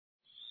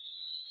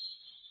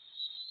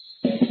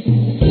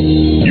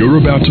You're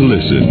about to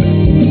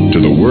listen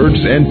to the words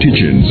and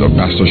teachings of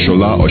Pastor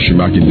Sola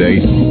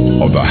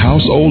Osunmakinde of the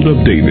Household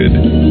of David.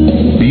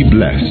 Be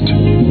blessed.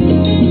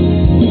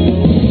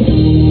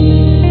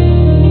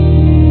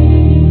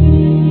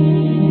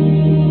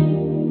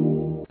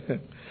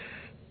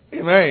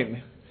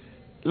 Amen.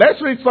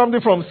 Let's read something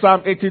from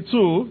Psalm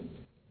 82.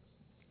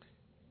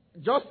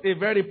 Just a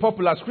very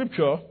popular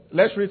scripture.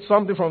 Let's read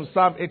something from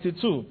Psalm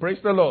 82. Praise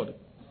the Lord.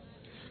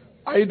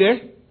 Are you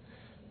there?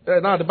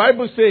 Now, the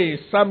Bible says,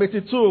 Psalm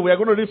 82, we are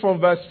going to read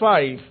from verse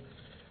 5.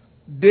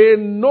 They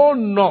know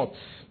not.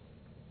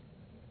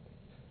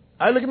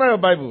 Are you looking at your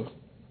Bible?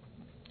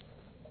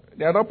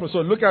 They are not, so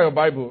look at your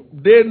Bible.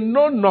 They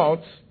know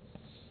not,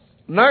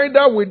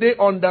 neither will they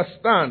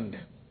understand.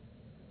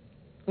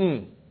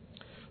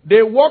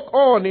 They walk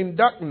on in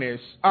darkness,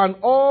 and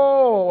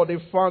all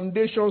the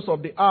foundations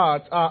of the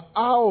earth are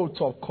out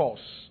of course.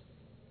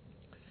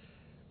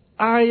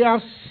 I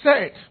have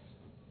said,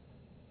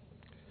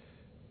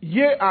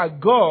 ye are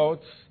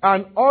gods,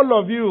 and all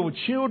of you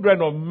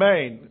children of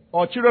men,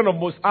 or children of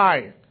Most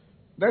High.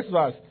 Next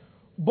verse.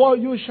 But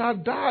you shall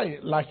die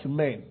like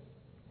men,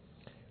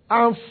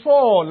 and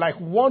fall like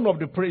one of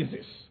the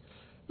princes.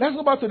 Let's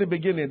go back to the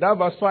beginning, that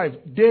verse 5.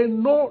 They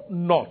know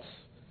not.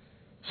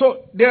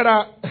 So there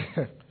are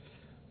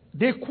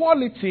the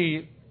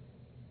quality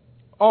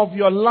of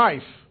your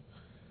life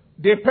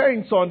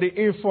depends on the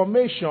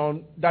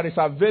information that is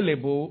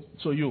available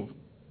to you.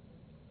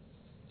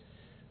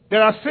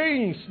 There are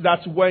things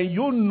that when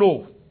you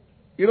know,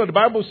 the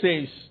Bible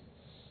says,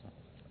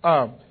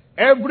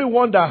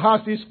 everyone that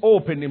has this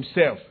hope in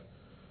himself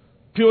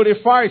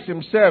purifies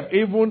himself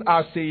even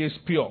as he is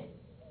pure.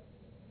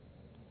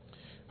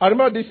 I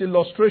remember this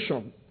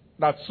illustration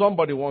that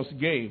somebody once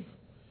gave.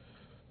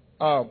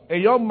 A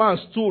young man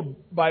stood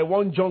by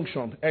one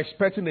junction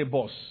expecting a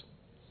bus.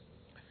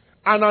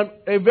 And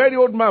a very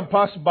old man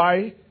passed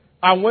by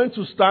and went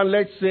to stand,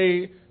 let's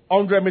say,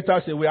 100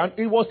 meters away. And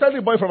he was telling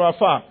the boy from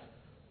afar,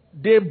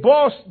 the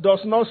bus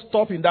does not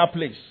stop in that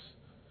place.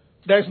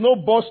 There's no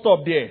bus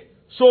stop there.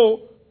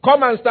 So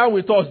come and stand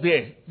with us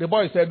there. The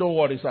boy said, don't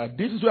worry, sir.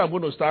 This is where I'm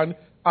going to stand,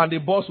 and the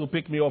bus will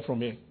pick me up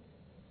from here.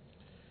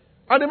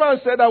 And the man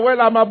said that,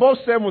 well, I'm above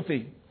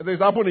 70. This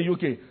happened in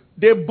UK.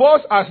 The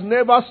bus has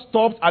never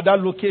stopped at that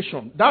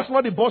location. That's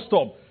not the bus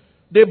stop.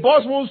 The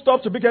bus won't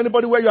stop to pick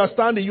anybody where you are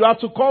standing. You have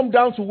to come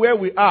down to where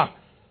we are.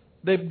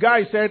 The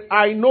guy said,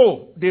 I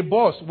know the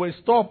bus will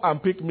stop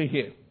and pick me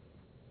here.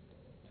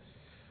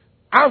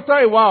 After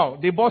a while,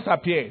 the bus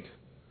appeared.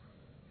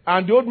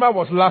 And the old man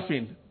was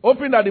laughing,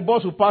 hoping that the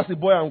bus would pass the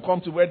boy and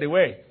come to where they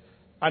were.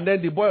 And then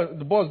the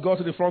bus got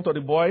to the front of the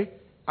boy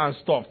and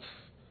stopped.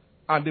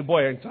 And the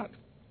boy entered.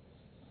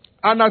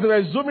 And as they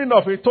were zooming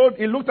off,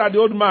 he looked at the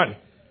old man.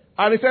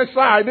 And he said, sir,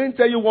 I didn't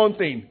tell you one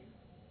thing.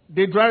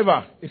 The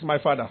driver is my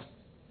father.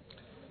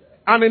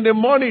 And in the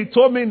morning, he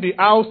told me in the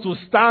house to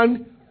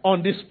stand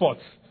on this spot.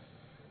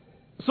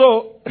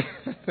 So,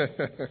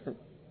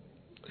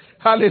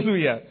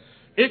 hallelujah.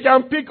 He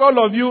can pick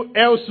all of you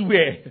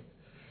elsewhere.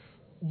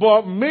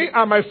 But me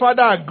and my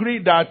father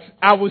agreed that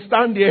I will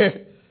stand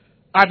here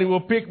and he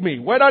will pick me.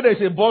 Whether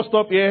there's a bus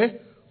stop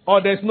here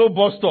or there's no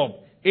bus stop,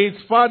 it's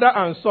father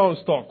and son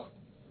talk.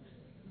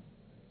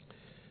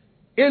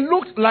 He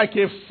looked like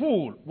a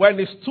fool when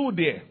he stood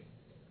there.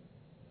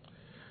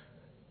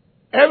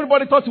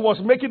 Everybody thought he was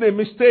making a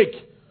mistake,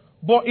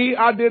 but he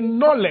had the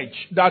knowledge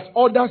that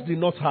others did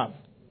not have.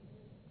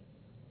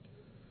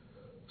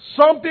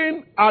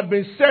 Something had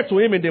been said to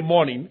him in the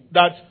morning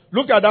that,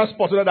 look at that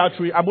spot under that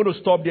tree, I'm going to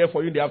stop there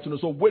for you in the afternoon,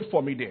 so wait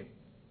for me there.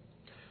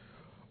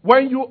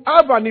 When you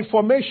have an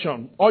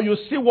information or you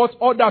see what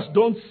others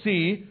don't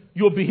see,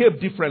 you behave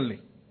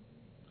differently.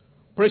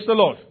 Praise the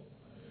Lord.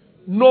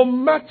 No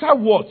matter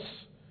what,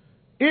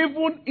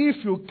 even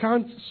if you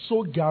can't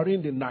sew Gary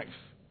in the knife,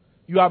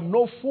 you have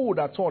no food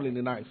at all in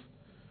the knife.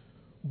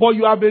 But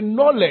you have a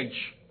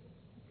knowledge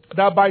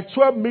that by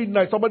 12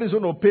 midnight, somebody is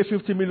going to pay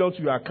 50 million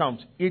to your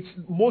account. It's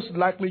most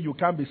likely you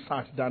can't be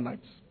sacked that night.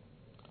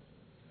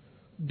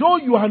 Though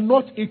you are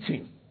not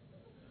eating,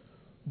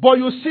 but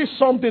you see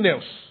something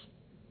else.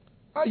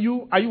 Are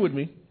you with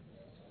me?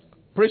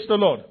 Praise the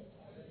Lord.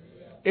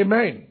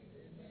 Amen.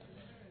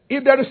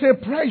 If there is a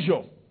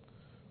pressure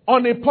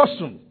on a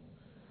person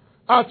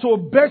to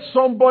beg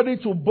somebody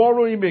to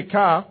borrow him a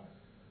car,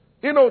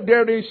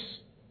 there is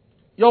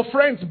your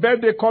friend's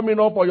birthday coming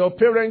up or your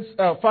parents'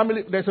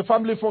 family, there's a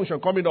family function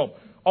coming up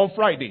on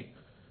Friday.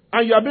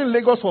 And you have been in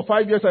Lagos for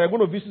 5 years and you're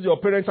going to visit your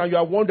parents and you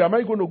are wondering, am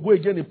I going to go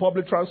again in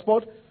public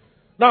transport?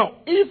 Now,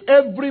 if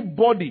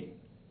everybody,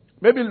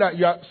 maybe like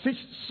six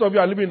of you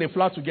are living in a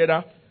flat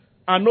together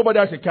and nobody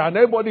has a car and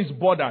everybody is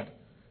bothered,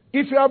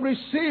 if you have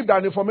received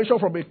an information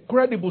from a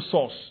credible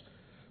source,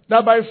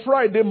 that by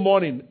Friday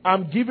morning,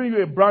 I'm giving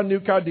you a brand new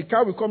car. The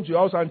car will come to your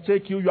house and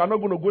take you. You are not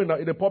going to go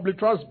in the public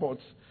transport.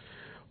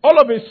 All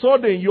of a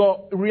sudden,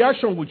 your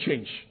reaction will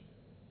change.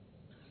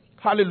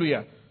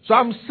 Hallelujah. So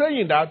I'm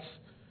saying that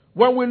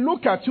when we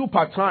look at you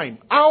part time,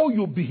 how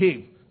you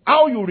behave,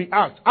 how you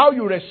react, how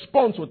you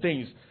respond to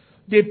things,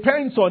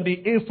 depends on the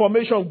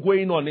information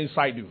going on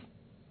inside you.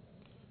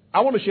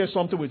 I want to share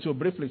something with you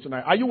briefly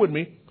tonight. Are you with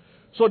me?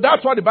 So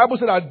that's why the Bible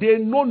said that they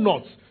know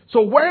not.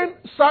 So when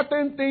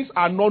certain things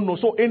are not known,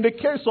 so in the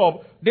case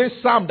of this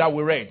psalm that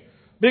we read,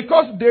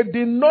 because they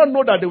did not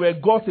know that they were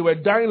gods, they were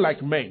dying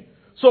like men.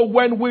 So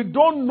when we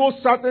don't know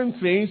certain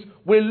things,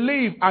 we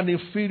live an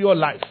inferior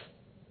life.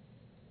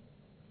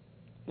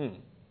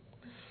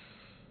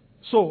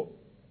 So,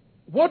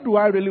 what do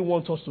I really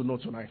want us to know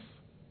tonight?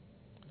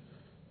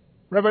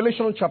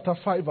 Revelation chapter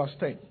 5 verse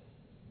 10.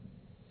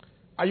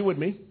 Are you with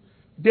me?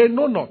 They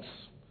know not.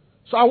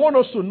 So I want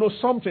us to know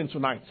something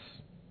tonight.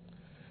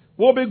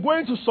 We'll be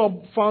going to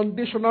some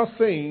foundational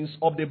things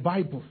of the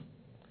Bible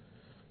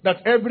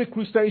that every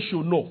Christian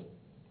should know.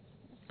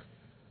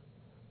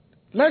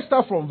 Let's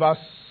start from verse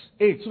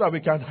 8 so that we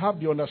can have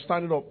the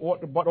understanding of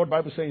what the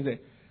Bible is saying there.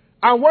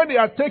 And when they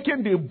are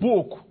taking the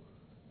book,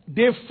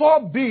 the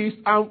 4 beasts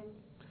and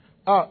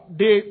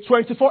the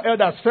 24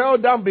 elders fell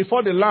down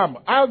before the Lamb,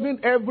 having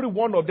every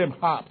one of them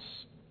harps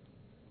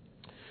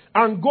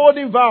and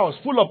golden vials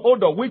full of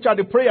odor, which are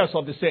the prayers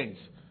of the saints.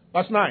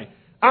 Verse 9.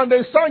 And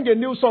they sang a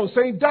new song,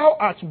 saying, Thou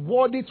art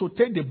worthy to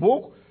take the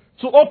book,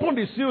 to open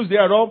the seals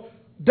thereof.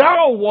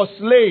 Thou wast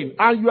slain,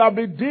 and you have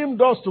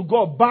redeemed us to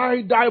God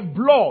by thy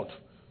blood.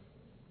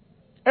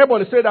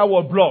 Everybody say that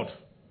word, blood.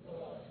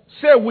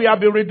 Say, we have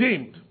been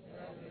redeemed.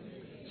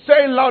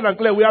 Say it loud and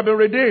clear, we have been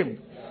redeemed.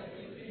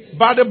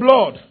 By the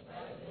blood.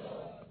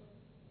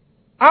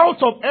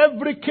 Out of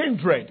every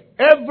kindred,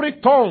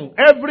 every tongue,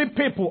 every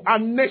people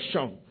and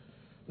nation.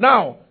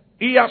 Now,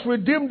 he has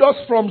redeemed us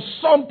from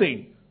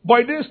something.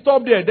 But he didn't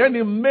stop there. Then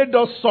he made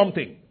us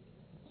something.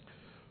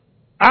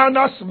 And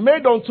has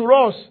made unto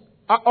us,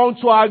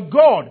 unto our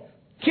God,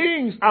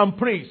 kings and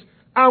priests.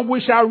 And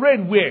we shall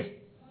reign where?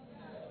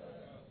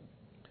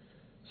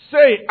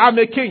 Say, I'm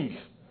a king.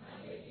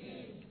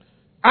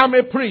 I'm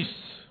a priest.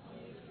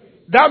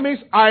 That means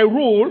I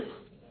rule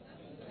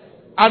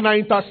and I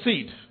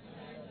intercede.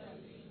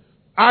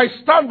 I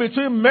stand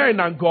between men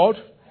and God,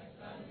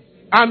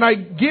 and I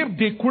give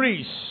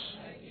decrees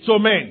to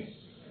men.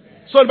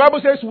 So the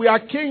Bible says we are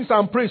kings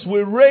and priests.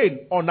 We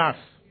reign on earth.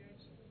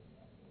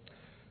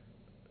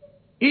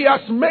 He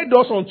has made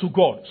us unto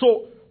God.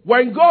 So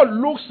when God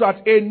looks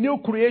at a new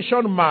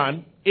creation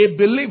man, a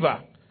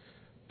believer,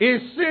 he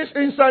sees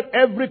inside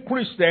every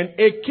Christian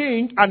a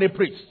king and a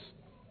priest.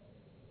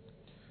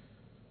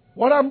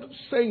 What I'm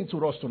saying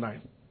to us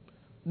tonight,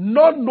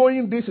 not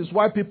knowing this is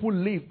why people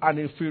live an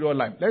inferior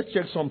life. Let's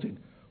check something.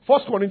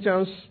 1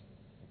 Corinthians,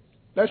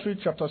 let's read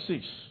chapter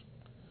 6.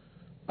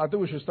 I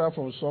think we should start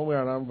from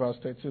somewhere around verse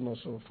 13 or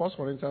so. 1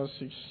 Corinthians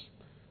 6,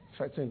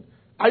 13.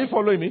 Are you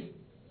following me?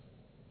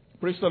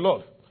 Praise the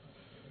Lord.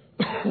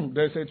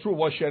 There's a true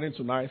word sharing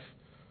tonight.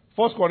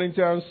 1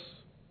 Corinthians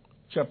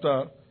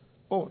chapter...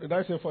 Oh, did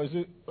I say for... Is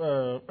it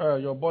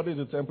your body is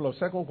the temple of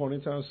 2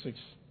 Corinthians 6?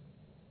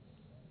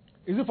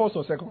 Is it first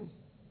or second?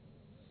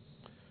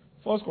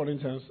 1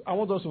 Corinthians. I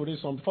want us to read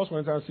something. 1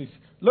 Corinthians 6.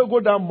 Let's go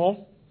down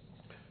more.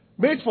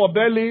 Meat for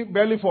belly,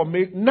 belly for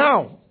meat.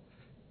 Now,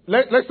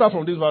 let's start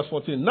from this verse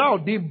 14. Now,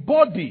 the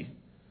body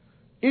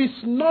is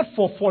not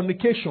for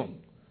fornication,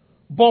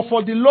 but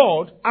for the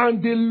Lord,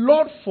 and the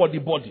Lord for the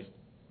body.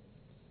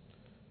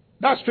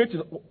 That's straight.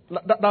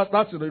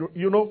 That's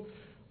you know.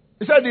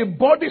 He said the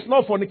body is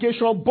not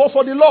fornication, but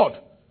for the Lord.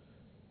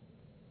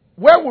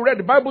 When we read,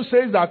 the Bible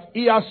says that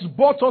he has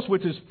bought us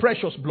with his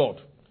precious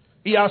blood.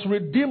 He has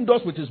redeemed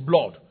us with his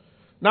blood.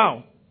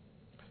 Now,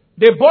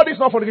 the body is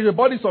not fornication, the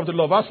body is of the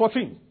Lord. Verse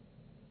 14.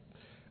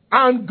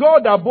 And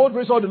God that both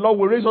raised up the Lord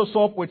will raise us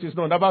up with his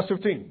name. Verse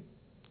 15.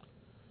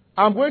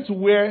 I'm going to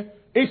where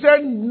he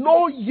said,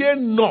 know ye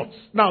not.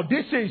 Now,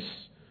 this is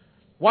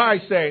why I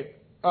say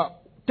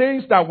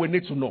things that we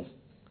need to know.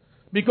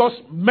 Because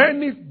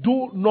many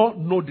do not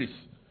know this.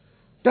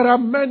 There are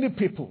many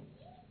people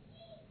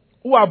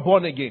who are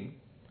born again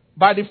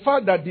by the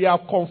fact that they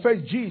have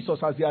confessed Jesus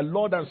as their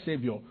Lord and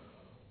Savior,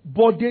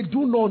 but they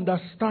do not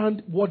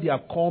understand what they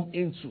have come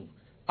into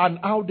and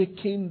how the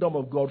kingdom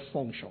of God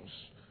functions.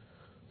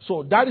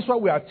 So that is why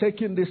we are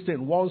taking this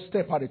thing one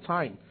step at a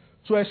time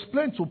to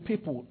explain to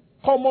people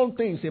common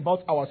things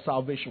about our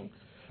salvation.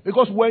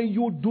 Because when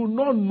you do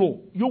not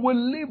know, you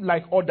will live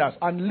like others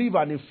and live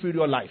an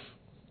inferior life.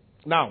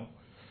 Now,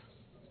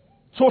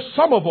 so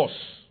some of us,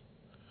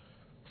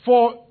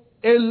 for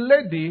a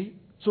lady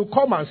to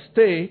come and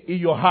stay in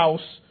your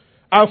house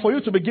and for you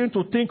to begin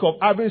to think of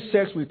having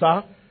sex with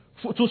her,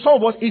 to some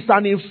of us, it's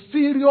an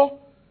inferior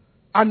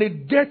and a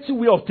dirty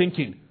way of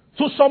thinking.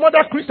 To some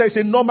other Christians,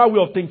 it's a normal way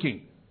of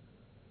thinking.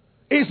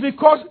 It's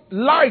because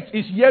light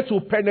is yet to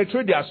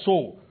penetrate their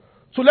soul,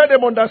 to let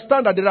them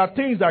understand that there are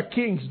things that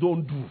kings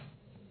don't do.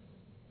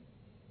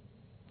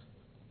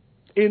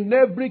 In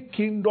every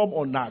kingdom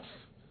on earth.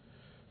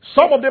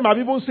 Some of them have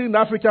even seen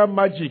African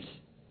magic.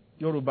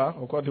 Yoruba,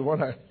 of course, the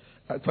one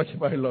I talk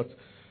about a lot.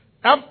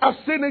 I've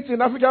seen it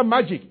in African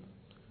magic,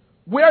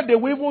 where they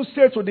will even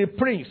say to the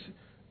prince,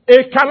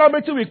 a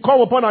calamity will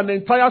come upon an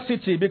entire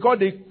city because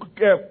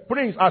the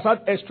prince has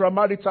had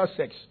extramarital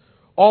sex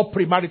or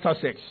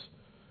premarital sex.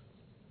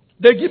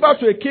 They give out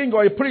to a king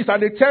or a priest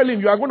and they tell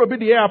him, you are going to be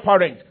the heir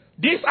apparent.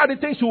 These are the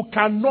things you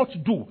cannot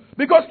do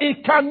because he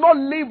cannot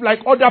live like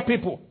other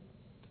people.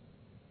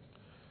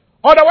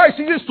 Otherwise,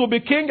 he used to be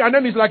king and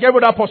then he's like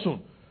every other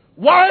person.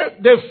 Why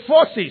the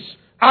forces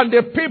and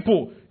the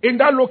people in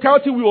that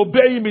locality will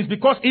obey him is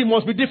because he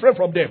must be different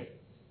from them.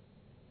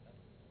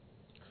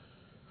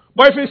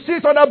 But if he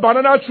sits on that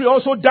banana tree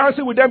also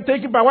dancing with them,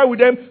 taking power with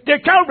them, they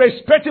can't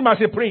respect him as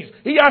a prince.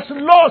 He has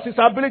lost his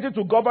ability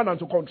to govern and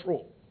to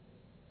control.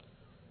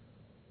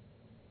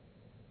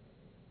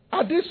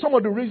 Are these some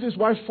of the reasons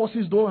why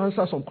forces don't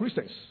answer some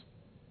Christians?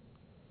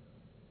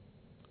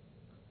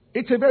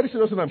 It's a very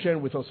serious thing I'm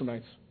sharing with us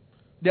tonight.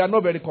 They are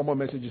not very common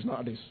messages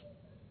nowadays.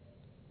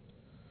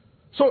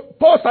 So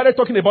Paul started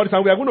talking about it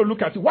and we are going to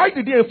look at it. Why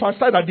did he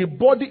emphasize that the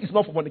body is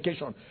not for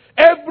fornication?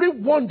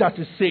 Everyone that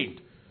is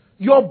saved,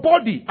 your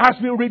body has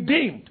been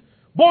redeemed.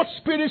 Both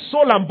spirit,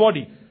 soul, and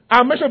body.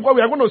 I mentioned before,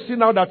 we are going to see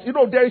now that,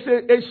 there is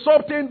a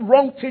something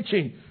wrong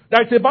teaching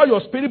that is about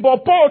your spirit,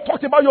 but Paul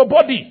talked about your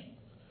body.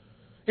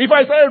 If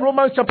I say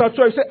Romans chapter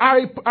 12, say,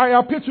 I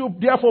appeal to you,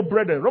 therefore,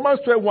 brethren,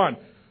 Romans 12:1,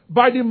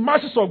 by the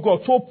mercies of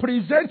God, to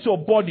present your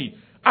body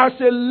as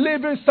a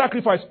living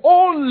sacrifice,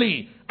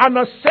 only and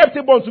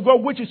acceptable unto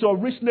God, which is your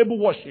reasonable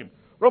worship.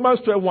 Romans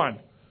 12:1.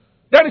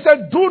 Then he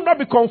said, do not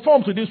be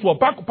conformed to this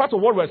world. Part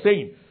of what we're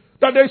saying.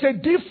 That there is a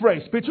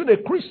difference between a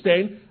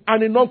Christian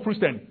and a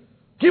non-Christian.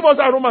 Give us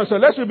that Romans. So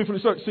let's read before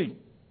we see.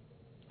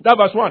 That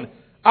verse 1.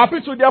 I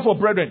appeal to you, therefore,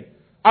 brethren,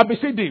 I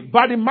beseech thee,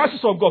 by the mercies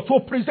of God, to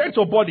present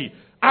your body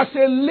as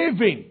a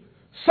living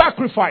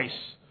sacrifice,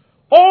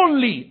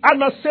 only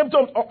and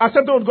acceptable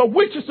unto God,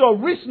 which is your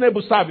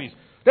reasonable service.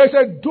 They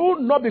said, do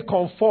not be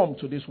conformed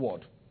to this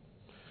world.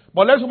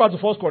 But let's go back to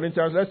 1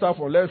 Corinthians.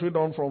 Let's read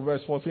on from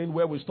verse 14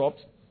 where we stopped.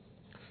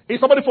 Is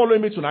somebody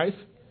following me tonight?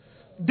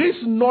 This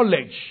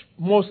knowledge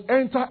must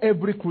enter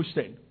every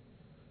Christian.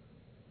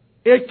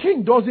 A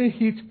king doesn't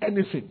hit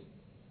anything.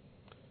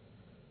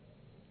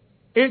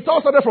 It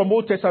all started from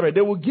Old Testament.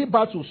 They will give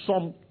birth to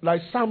some,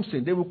 like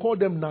Samson. They will call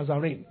them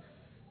Nazarene.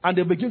 And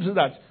they begin to say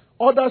that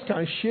others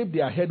can shave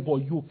their head, but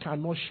you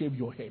cannot shave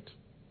your head.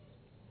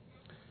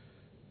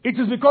 It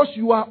is because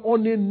you are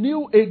on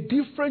a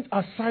different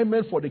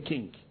assignment for the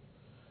king.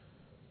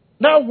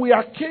 Now we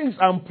are kings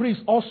and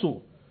priests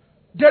also.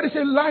 There is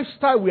a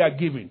lifestyle we are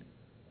giving.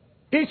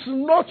 It's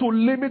not to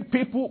limit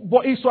people,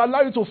 but it's to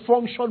allow you to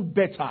function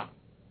better.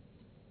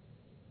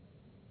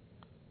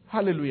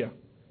 Hallelujah.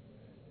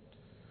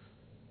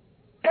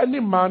 Any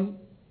man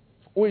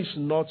who is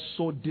not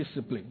so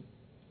disciplined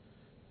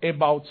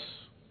about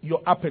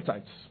your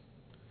appetites,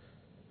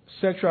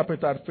 sexual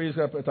appetite,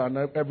 physical appetite,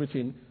 and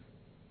everything,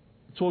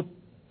 to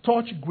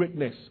touch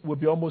greatness will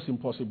be almost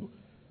impossible.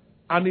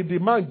 And if the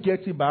man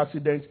gets it by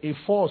accident, it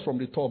falls from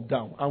the top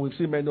down. And we've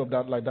seen many of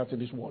that like that in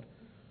this world.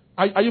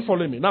 Are you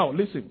following me? Now,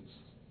 listen.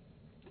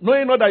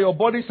 Knowing not that your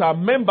bodies are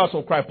members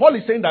of Christ. Paul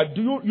is saying that,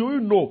 do you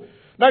know?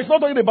 Now, it's not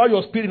talking about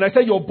your spirit. I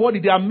said your body,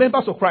 they are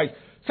members of Christ.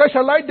 So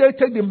shall I then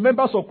take the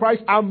members of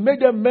Christ and make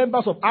them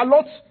members of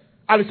harlots?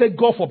 And he said,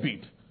 God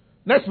forbid.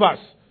 Next verse.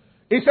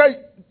 He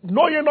said,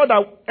 know ye not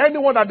that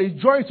anyone that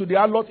is joined to the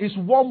harlot is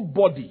one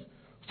body.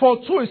 For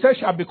two, he said,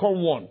 shall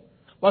become one.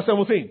 Verse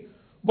 17.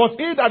 But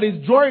he that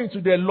is joined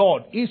to the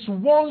Lord is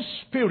one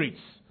spirit.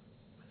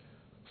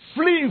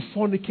 Flee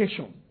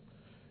fornication.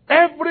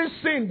 Every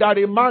sin that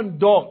a man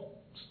does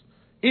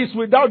is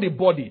without the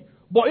body.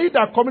 But he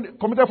that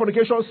committed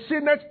fornication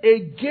sinneth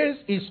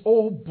against his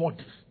own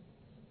body.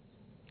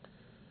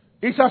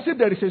 It's as if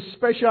there is a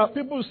special...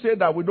 People say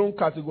that we don't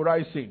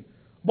categorize sin.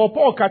 But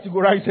Paul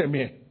categorized them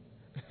here.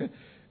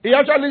 He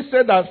actually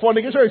said that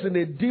fornication is in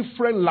a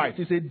different light.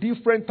 It's a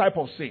different type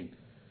of sin.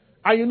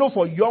 And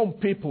for young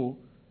people,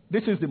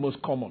 this is the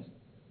most common.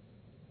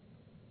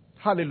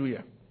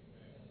 Hallelujah.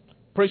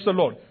 Praise the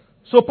Lord.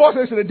 So Paul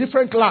says it's in a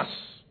different class.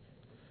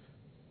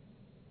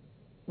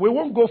 We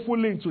won't go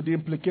fully into the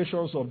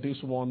implications of this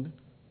one,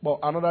 but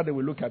another day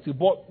we'll look at it.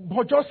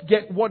 But just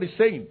get what he's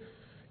saying.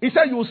 He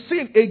said you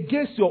sin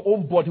against your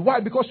own body. Why?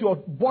 Because your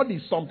body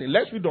is something.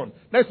 Let's read on.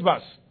 Next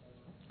verse.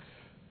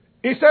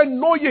 He said,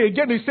 know ye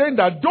again. He's saying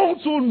that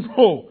don't you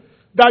know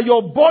that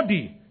your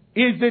body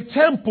is the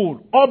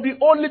temple of the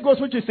Holy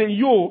Ghost which is in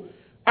you,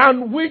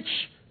 and which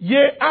ye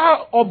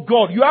are of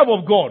God. You have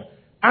of God.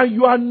 And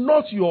you are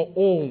not your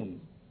own.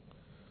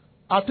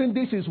 I think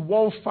this is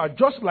one fact.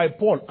 Just like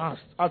Paul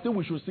asked, I think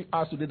we should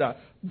ask today that,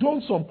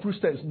 don't some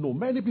Christians know?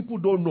 Many people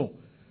don't know.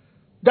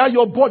 That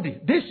your body,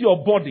 this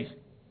your body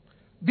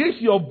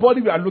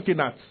we are looking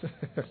at.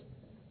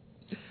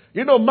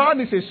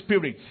 Man is a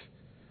spirit.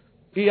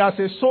 He has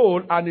a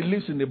soul and he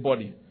lives in the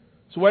body.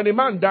 So when a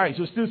man dies,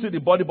 you still see the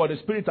body, but the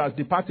spirit has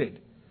departed.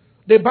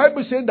 The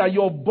Bible is saying that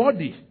your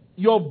body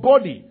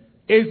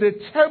is the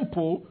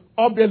temple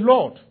of the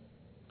Lord.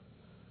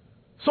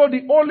 So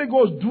the Holy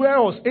Ghost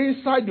dwells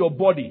inside your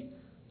body.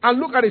 And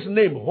look at his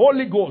name,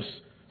 Holy Ghost.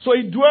 So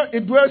it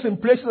dwells in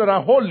places that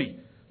are holy.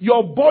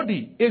 Your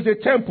body is a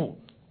temple.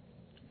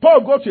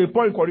 Paul got to a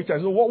point in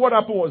Corinthians. So what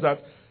happened was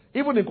that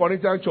even in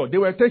Corinthian church, they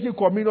were taking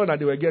communion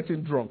and they were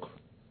getting drunk.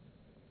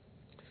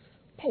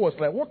 Paul was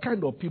like, what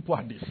kind of people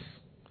are these?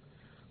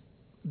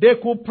 They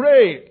could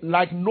pray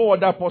like no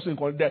other person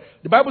could.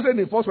 The Bible says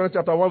in 1 Corinthians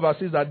chapter 1 verse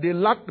 6 that they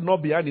lacked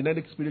not behind in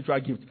any spiritual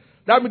gift.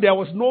 That means there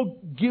was no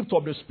gift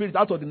of the Spirit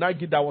out of the 9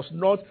 gifts that was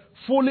not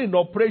fully in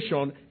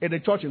operation in the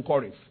church in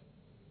Corinth.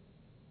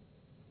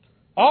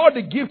 All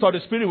the gifts of the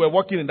Spirit were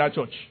working in that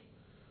church.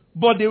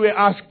 But they were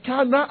as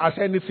carnal as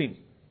anything.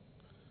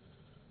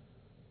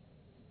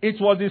 It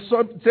was the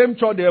same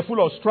church, they were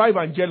full of strife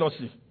and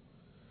jealousy.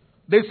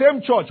 The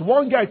same church,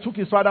 one guy took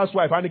his father's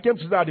wife and he came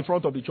to sit at the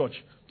front of the church.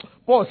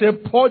 Paul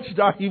said, purge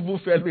that evil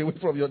fellow away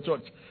from your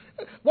church.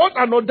 What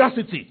an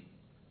audacity.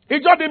 He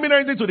just didn't mean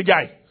anything to the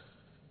guy.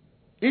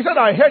 He said,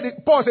 I heard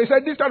it. Paul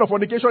said, this kind of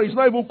fornication is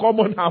not even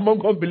common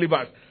among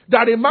unbelievers.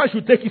 That a man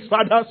should take his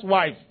father's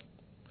wife.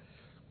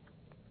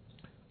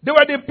 They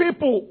were the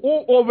people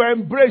who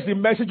over-embraced the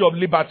message of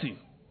liberty.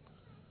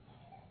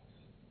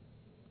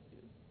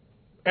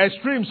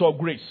 Extremes of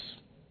grace.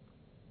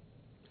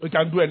 We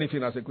can do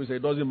anything as a Christian.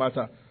 It doesn't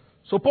matter.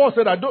 So Paul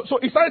said that. So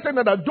he started saying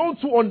that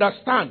don't you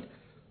understand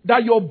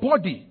that your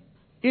body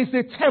is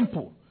a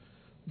temple?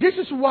 This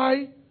is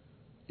why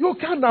you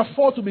can't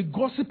afford to be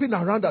gossiping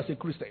around as a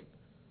Christian.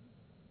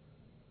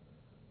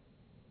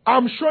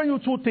 I'm showing you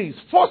 2 things.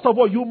 First of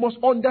all, you must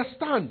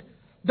understand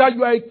that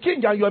you are a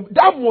king and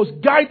that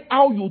must guide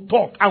how you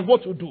talk and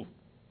what you do.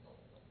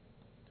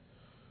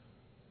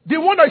 The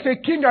one that is a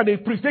king and a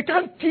priest, they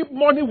can't keep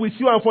money with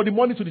you and for the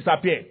money to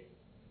disappear.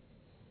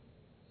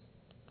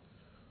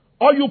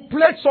 Or you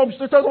pledge some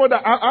status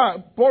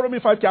that, borrow me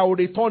 5K, I will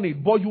return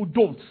it, but you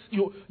don't.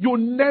 You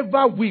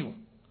never will.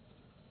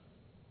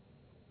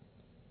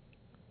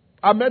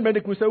 I met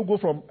many Christians who go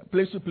from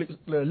place to place,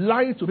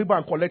 lying to people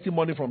and collecting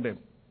money from them.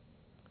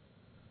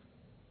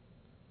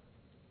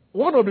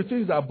 One of the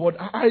things that bothered,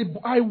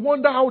 I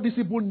wonder how these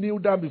people kneel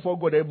down before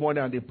God every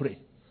morning and they pray.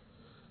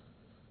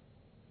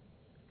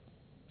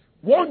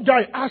 One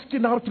guy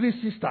asking out 3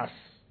 sisters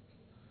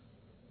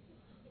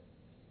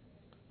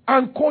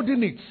and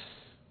coding it.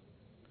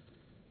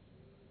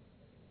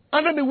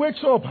 And then he wakes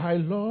up, I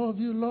love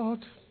you, Lord.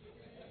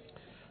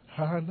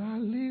 And I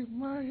lift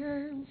my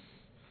hands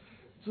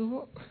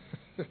to...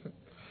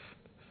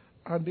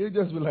 And they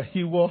just be like,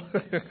 he was.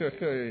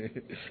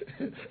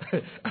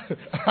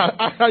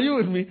 Are you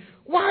with me?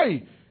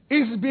 Why?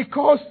 It's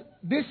because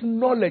this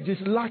knowledge is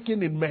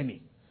lacking in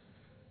many.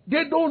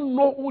 They don't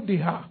know who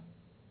they are.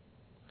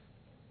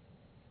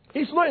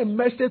 It's not a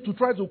message to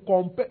try to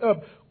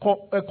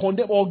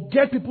condemn or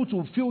get people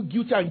to feel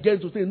guilty and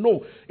get to say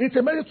no. It's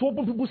a message to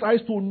open people's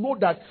eyes to know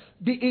that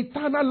the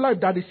eternal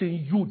life that is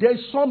in you, there is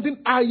something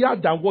higher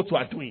than what you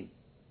are doing.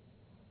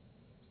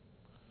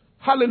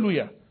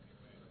 Hallelujah.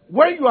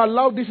 When you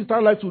allow this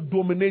eternal life to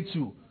dominate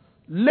you,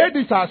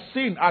 ladies are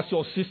seen as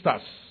your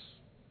sisters,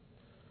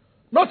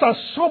 not as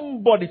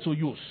somebody to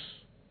use.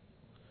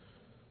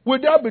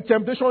 Will there be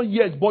temptation?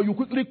 Yes, but you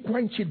quickly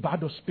quench it by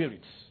the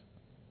Spirit.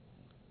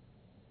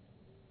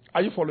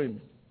 Are you following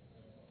me?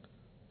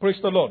 Praise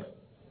the Lord.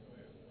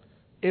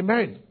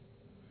 Amen.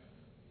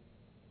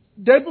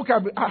 Then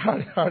can be,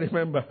 I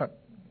remember.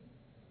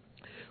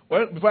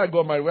 Well, before I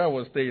got married, where I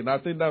was staying, I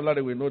think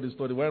that we know the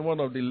story. When one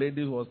of the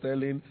ladies was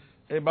telling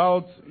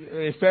about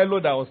a fellow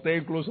that was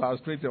staying close to our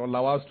street on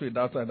Lawal Street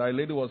that time, that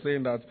lady was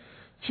saying that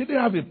she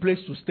didn't have a place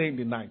to stay in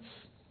the night.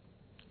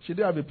 She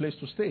didn't have a place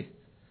to stay.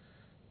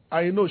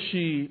 And you know,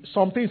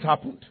 some things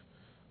happened.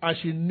 And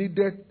she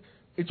needed,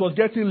 it was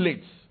getting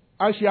late.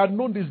 And she had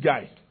known this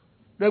guy.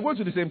 They were going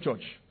to the same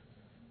church.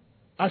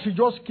 And she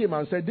just came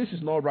and said, this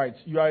is not right.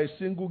 You are a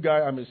single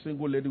guy, I'm a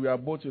single lady. We are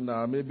both in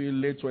maybe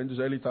late 20s,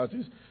 early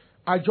 30s.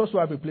 I just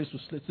have a place to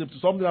sleep.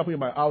 Something happened in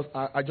my house.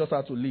 I just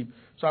had to leave.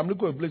 So I'm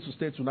looking for a place to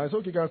stay tonight. So,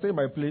 okay, can I stay in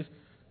my place?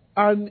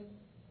 And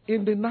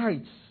in the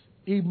night,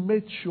 he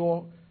made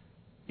sure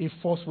he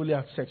forcefully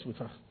had sex with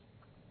her.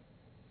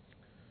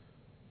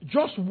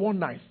 Just one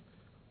night.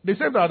 They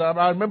said that,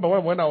 I remember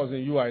when I was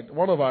in UI,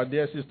 one of our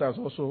dear sisters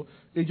also,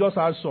 they just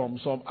had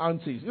some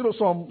aunties. You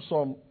know,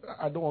 some,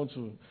 I don't want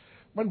to.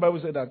 When the Bible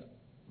said that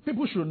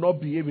people should not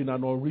behave in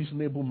an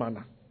unreasonable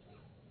manner.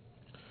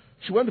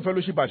 She went to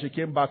fellowship and she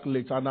came back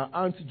late, and her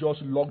aunt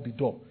just locked the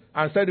door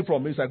and said it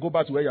from inside, go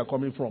back to where you're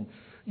coming from.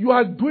 You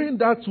are doing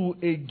that to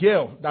a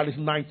girl that is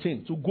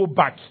 19 to go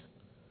back.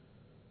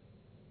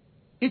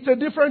 It's a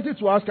different thing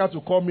to ask her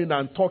to come in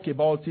and talk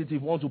about it if you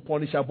want to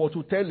punish her, but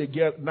to tell a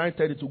girl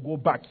 9:30 to go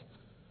back.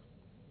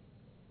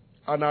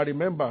 And I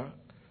remember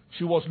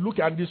she was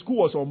looking, and the school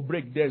was on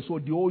break then, so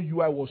the whole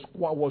UI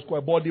was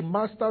quiet. But the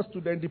master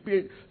student,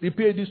 the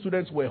PhD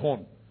students were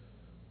on.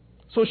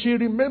 So she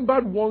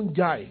remembered one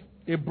guy,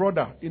 a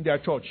brother in their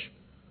church,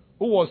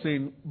 who was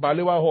in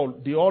Balewa Hall.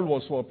 The hall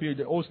was for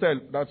PhD, hostel,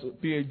 that's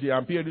PhD,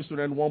 and PhD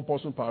student, one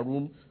person per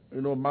room,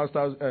 you know,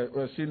 master's,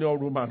 senior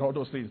room and all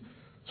those things.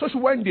 So she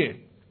went there.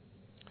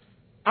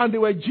 And they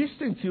were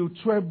gisting till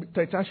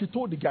 12:30, and she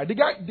told the guy,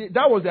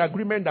 that was the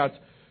agreement that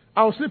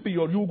I'll sleep in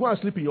you go and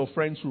sleep in your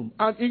friend's room.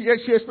 And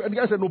the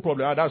guy said, no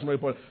problem, that's no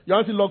problem. Your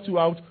auntie locked you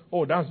out.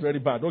 Oh, that's very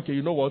bad. Okay,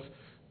 you know what?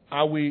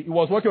 He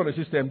was working on the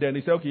system then.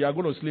 He said, okay, you're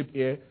going to sleep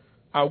here.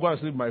 I'll go and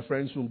sleep in my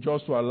friend's room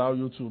just to allow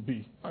you to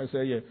be. I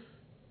said, yeah.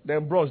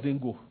 Then bros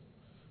didn't go.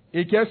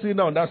 He kept sitting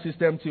on that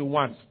system till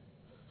 1.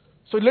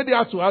 So the lady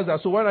had to ask her,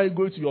 so when are you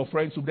going to your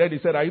friends? So then he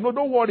said,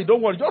 don't worry,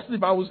 just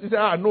sleep. He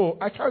said, no,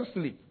 I can't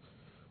sleep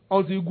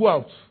until you go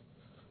out.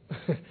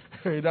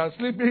 That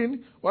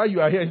sleeping while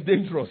you are here is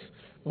dangerous.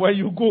 When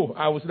you go,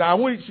 I won't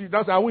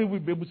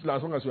be able to sleep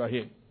as long as you are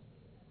here.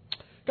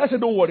 I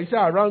said, don't worry. He said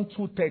around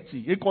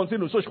 2:30. He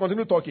continued. So she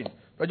continued talking.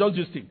 I just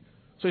gisting.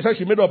 So he said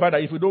she made up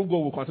that if we don't go,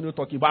 we'll continue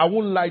talking. But I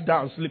won't lie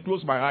down, sleep,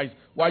 close my eyes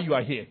while you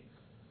are here.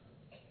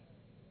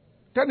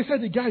 Then he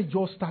said the guy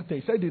just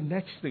started. He said the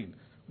next thing.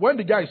 When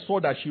the guy saw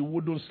that she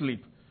wouldn't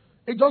sleep,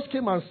 he just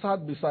came and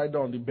sat beside her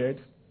on the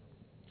bed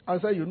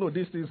and said,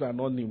 these things are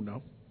not new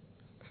now.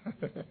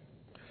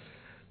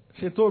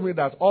 She told me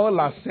that all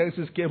her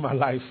senses came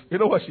alive. You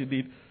know what she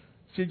did?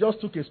 She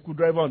just took a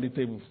screwdriver on the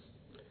table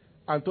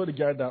and told the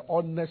guy that,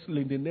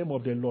 honestly, in the name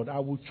of the Lord, I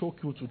will choke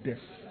you to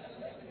death.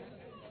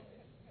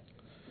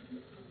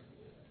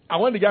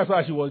 And when the guy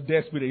saw she was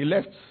desperate, he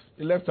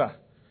left her.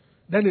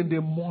 Then in the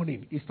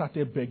morning, he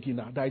started begging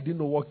her that I didn't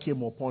know what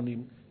came upon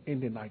him in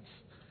the night.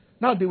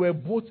 Now, they were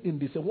both in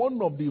this,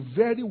 one of the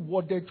very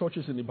worded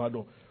churches in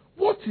Ibadan.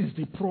 What is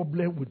the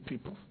problem with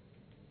people?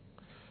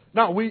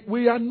 Now,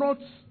 we are not,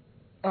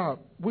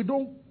 we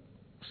don't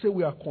say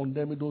we are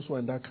condemning those who are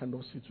in that kind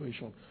of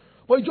situation.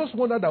 But I just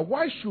wonder that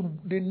why should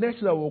the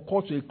next that will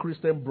call to a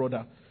Christian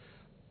brother,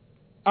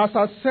 as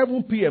at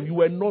 7 p.m. you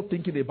were not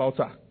thinking about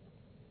her?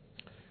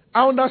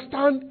 I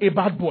understand a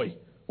bad boy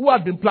who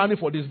had been planning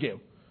for this girl.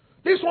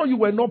 This one you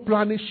were not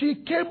planning, she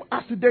came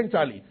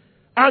accidentally.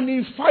 And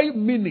in 5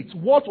 minutes,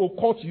 what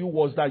occurred to you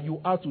was that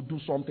you had to do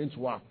something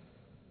to her.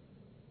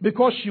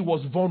 Because she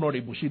was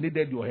vulnerable. She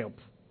needed your help.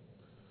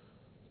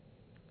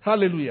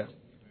 Hallelujah.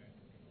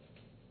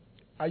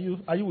 Are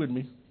you with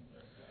me?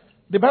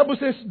 The Bible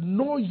says,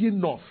 know ye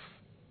not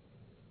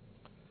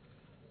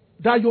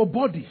that your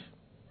body.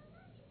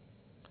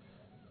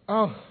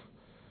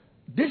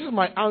 This is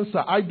my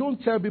answer. I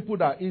don't tell people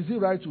that is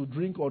it right to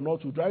drink or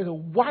not to drink.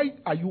 Why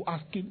are you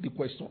asking the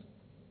question?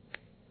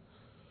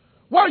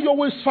 Why are you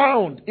always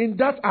found in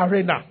that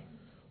arena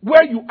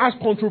where you ask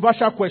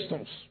controversial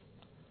questions?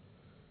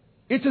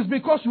 It is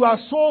because you are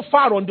so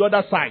far on the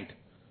other side.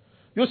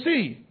 You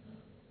see,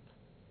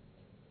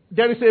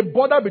 there is a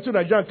border between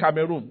Nigeria and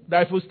Cameroon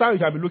that if you stand,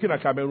 you can be looking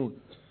at Cameroon.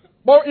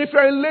 But if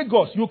you're in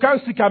Lagos, you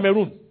can't see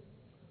Cameroon.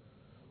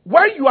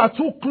 When you are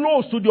too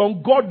close to the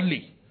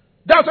ungodly,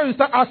 that's when you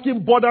start asking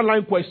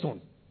borderline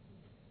questions.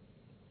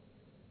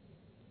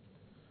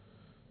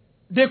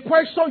 The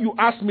question you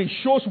ask me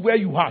shows where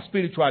you are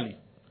spiritually.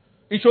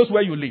 It shows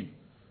where you live.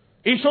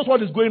 It shows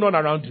what is going on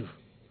around you.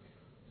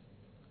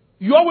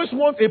 You always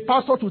want a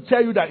pastor to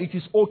tell you that it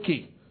is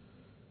okay.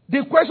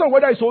 The question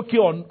whether it's okay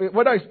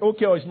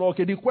or it's not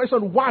okay, the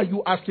question, why are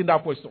you asking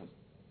that question?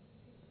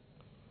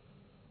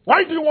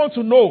 Why do you want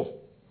to know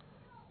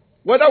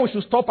whether we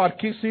should stop at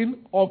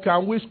kissing or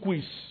can we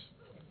squeeze?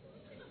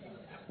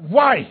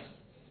 Why?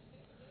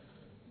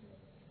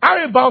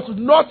 How about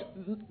not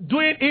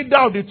doing either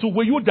of the two?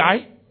 Will you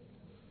die?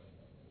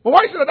 But why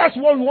is it that that's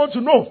what we want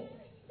to know?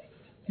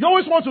 You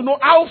always want to know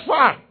how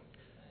far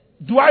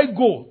do I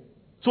go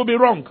to be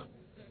wrong?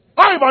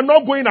 How if I'm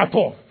not going at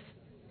all?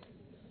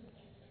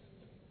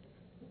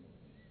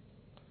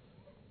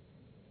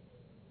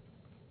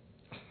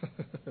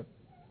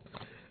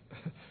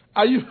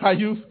 Are you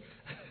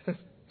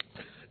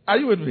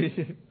with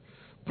me?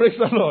 Praise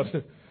the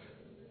Lord.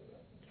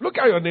 Look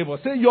at your neighbor.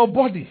 Say, your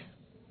body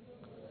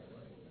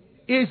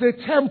is a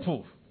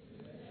temple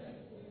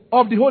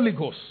of the Holy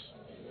Ghost.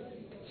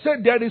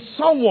 Say, there is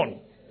someone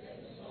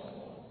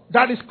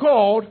that is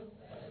called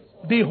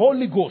the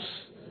Holy Ghost.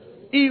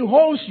 He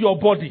owns your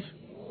body.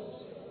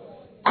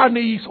 And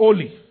he is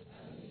holy.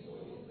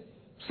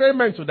 Say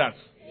amen to that.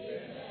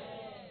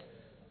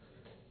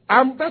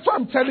 That's why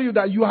I'm telling you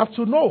that you have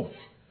to know.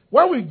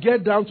 When we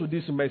get down to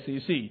this message,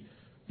 you see,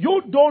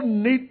 you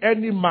don't need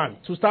any man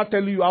to start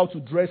telling you how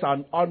to dress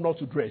and how not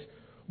to dress.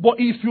 But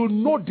if you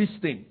know this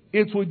thing,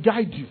 it will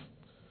guide you.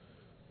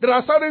 There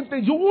are certain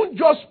things you won't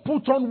just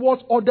put on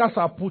what others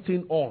are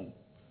putting on.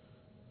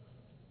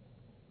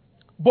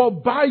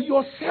 But by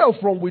yourself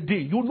from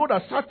within, you know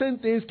that certain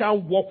things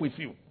can work with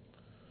you.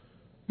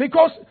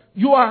 Because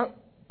you are,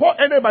 Paul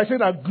ended by saying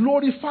that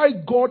glorify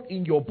God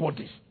in your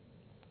body.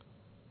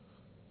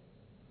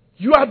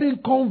 You have been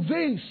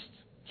convinced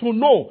to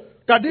know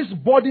that this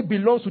body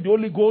belongs to the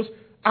Holy Ghost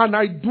and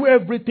I do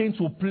everything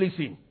to please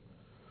Him.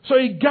 So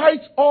He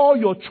guides all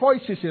your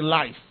choices in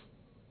life.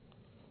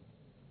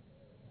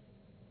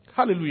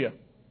 Hallelujah.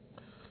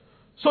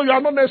 So you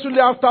are not necessarily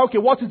after, okay,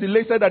 what is the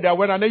latest that they are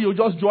wearing, and then you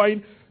just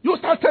join. You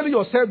start telling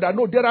yourself that,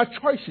 no, there are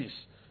choices.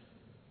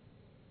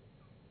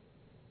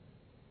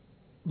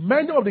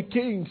 Many of the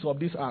kings of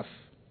this earth,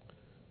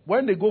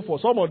 when they go for,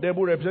 some of them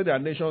who represent their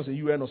nations in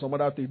UN or some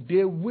other thing,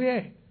 they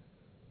wear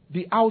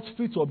the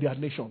outfits of their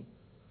nation.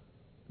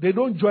 They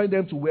don't join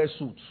them to wear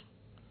suits.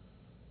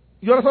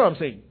 You understand what I'm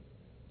saying?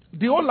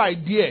 The whole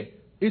idea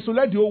is to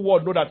let the whole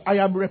world know that I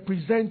am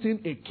representing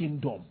a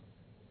kingdom.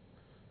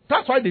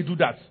 That's why they do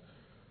that.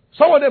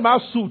 Some of them have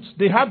suits.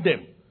 They have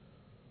them.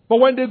 But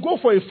when they go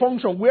for a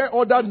function where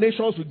other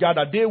nations will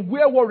gather, they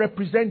wear what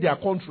represents their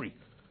country,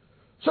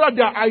 so that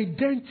their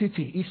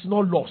identity is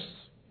not lost.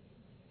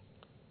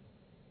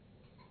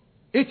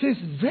 It is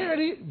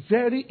very,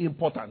 very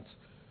important.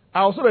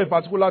 I also know a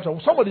particular tribe,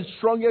 some of the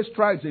strongest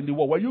tribes in the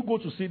world, when you go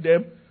to see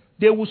them,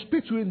 they will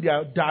speak to you in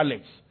their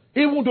dialects,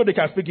 even though they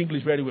can speak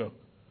English very well.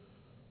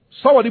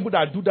 Some of the people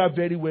that do that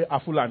very well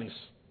are Fulanis.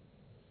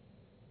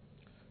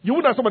 You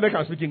wouldn't have somebody that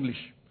can speak English.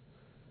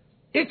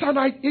 This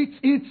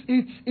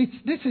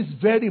is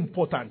very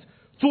important.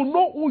 To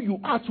know who you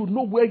are, to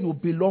know where you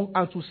belong,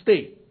 and to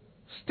stay.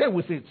 Stay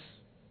with it.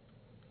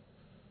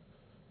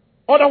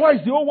 Otherwise,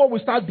 the whole world will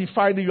start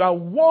defining you.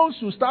 And once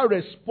you start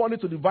responding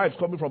to the vibes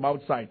coming from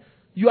outside,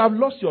 you have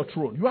lost your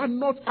throne. You are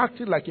not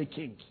acting like a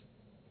king.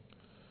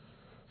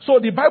 So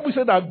the Bible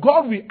said that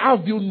God will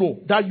have you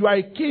know that you are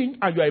a king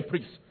and you are a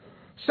priest.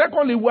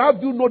 Secondly, we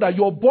have you know that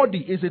your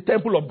body is a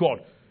temple of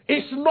God.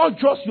 It's not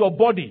just your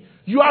body.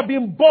 You have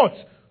been bought.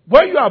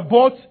 When you are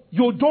bought,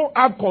 you don't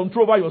have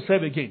control over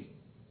yourself again.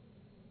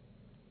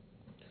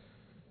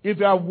 If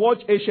you have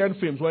watched Asian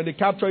films, when they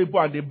capture people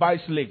and they buy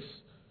slaves,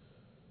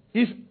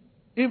 if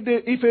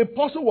a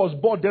person was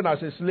bought then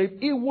as a slave,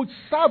 he would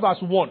serve as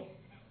one.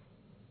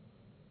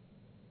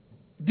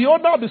 The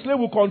owner of the slave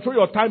will control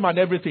your time and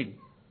everything.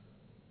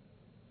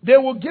 They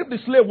will give the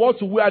slave what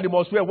to wear, they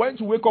must wear, when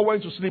to wake up,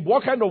 when to sleep,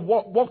 what kind of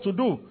work to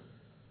do.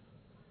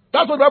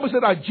 That's what the Bible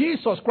said, that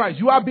Jesus Christ,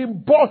 you have been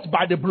bought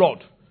by the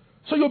blood.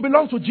 So you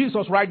belong to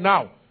Jesus right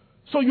now.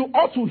 So you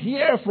ought to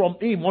hear from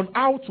him on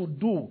how to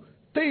do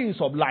things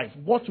of life,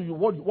 what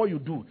you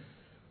do.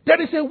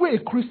 There is a way a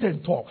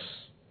Christian talks.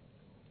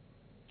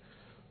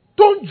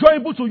 Don't join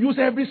able to use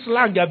every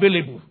slang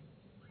available.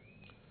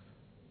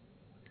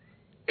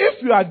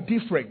 If you are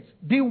different,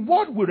 the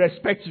world will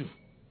respect you.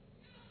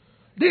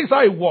 This is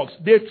how it works.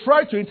 They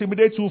try to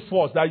intimidate you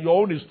first that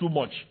your own is too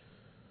much.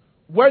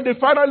 When they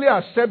finally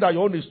accept that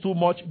your own is too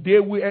much, they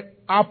will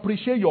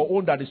appreciate your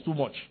own that is too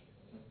much.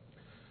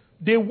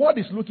 The world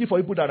is looking for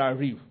people that are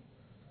real.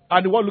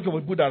 And the world looking for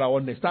people that are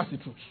honest. That's the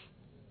truth.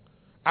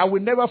 I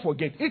will never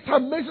forget. It's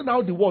amazing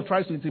how the world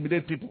tries to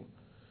intimidate people.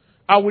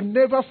 I will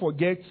never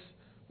forget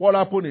what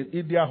happened in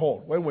India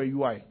Hall when we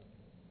were UI.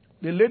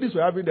 The ladies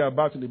were having their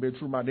bath in the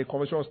bedroom and the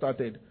conversation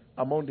started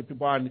among the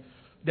people. And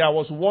there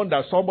was one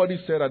that somebody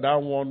said at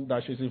that one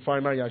that she's in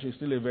final year, she's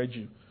still a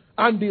virgin.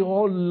 And they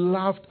all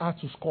laughed her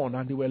to scorn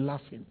and they were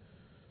laughing.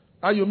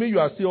 And you mean you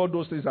are still all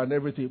those things and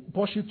everything.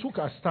 But she took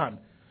a stand.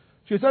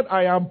 She said,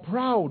 I am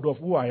proud of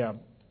who I am.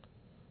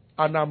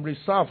 And I'm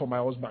reserved for my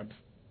husband.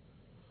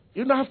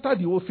 Even after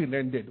the whole thing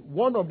ended,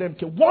 one of them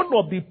came. One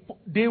of the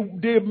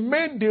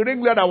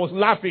ringleader that was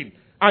laughing,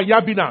 and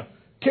Yabina,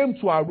 came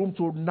to her room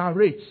to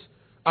narrate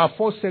her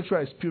first sexual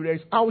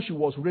experience, how she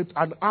was raped,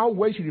 and how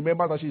when she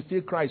remembers that she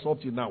still cries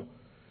up till now.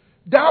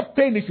 That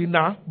pain is in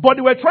her, but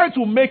they were trying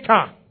to make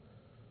her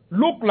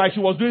look like she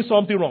was doing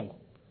something wrong.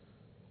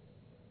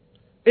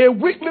 A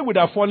weakling would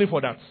have fallen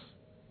for that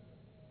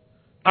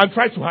and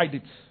tried to hide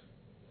it.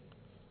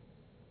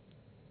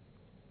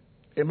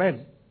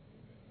 Amen.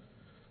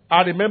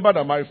 I remember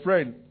that my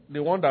friend,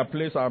 the one that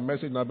plays our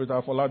message in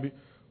Abita Folabi,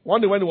 one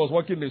day when he was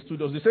working in the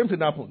studios, the same thing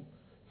happened.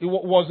 It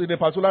was in a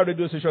particular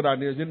radio station,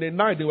 and in the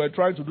night they were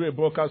trying to do a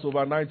broadcast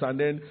overnight, and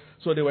then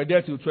so they were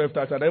there till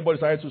 12:30, and everybody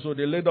started to, so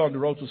they laid down on the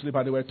road to sleep,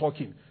 and they were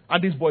talking,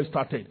 and this boy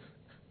started.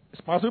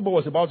 Pastor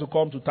was about to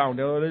come to town.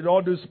 There were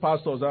all these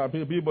pastors,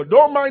 people,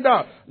 don't mind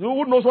her.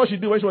 Who knows what she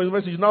did when she was in the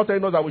message? She's now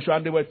telling us that we should,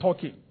 and they were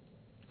talking.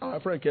 My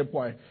friend kept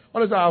quiet.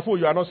 Honestly, I thought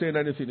you are not saying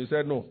anything. He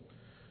said no.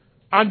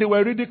 And they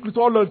were ridiculous,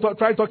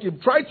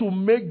 try to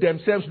make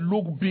themselves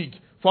look big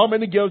for how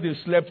many girls they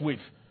slept with.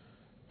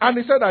 And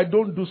he said, I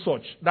don't do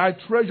such. That I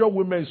treasure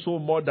women so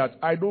much that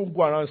I don't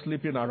go around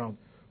sleeping around.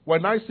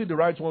 When I see the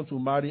right one to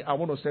marry, I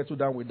want to settle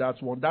down with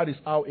that one. That is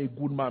how a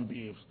good man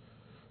behaves.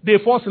 They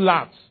first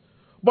laughed.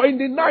 But in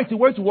the night, he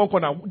went to one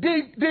corner.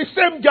 The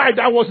same guy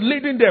that was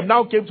leading them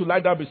now came to lie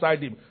down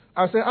beside him.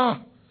 I said,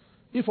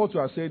 if what you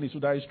are saying is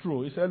that is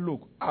true. He said,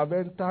 look, I've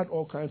entered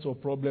all kinds of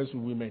problems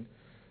with women.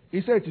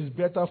 He said it is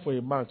better for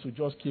a man to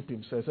just keep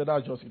himself. He said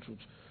that's just the truth.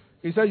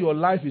 He said your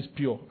life is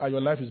pure and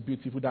your life is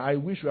beautiful. That I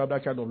wish you have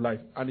that kind of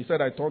life. And he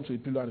said I turned to a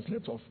pillow and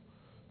slept off.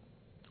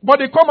 But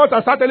they come out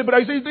and start telling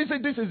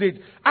people, this is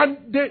it.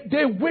 And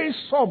they weigh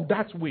some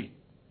that way.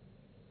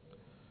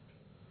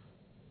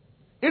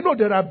 You know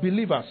there are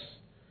believers.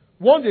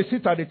 Once they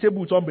sit at the table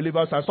with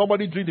unbelievers and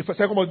somebody drink the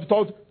second one,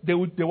 they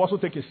will also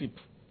take a sip.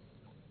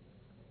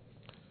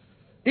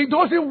 He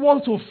doesn't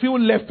want to feel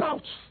left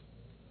out.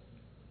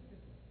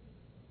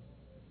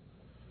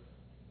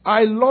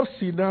 I love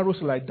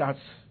scenarios like that.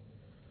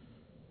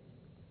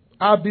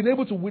 I've been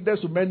able to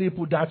witness to many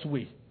people that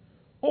way.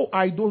 Oh,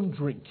 I don't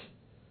drink.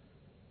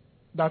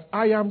 That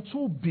I am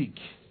too big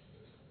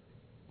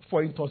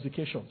for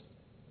intoxication.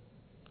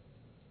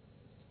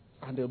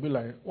 And they'll be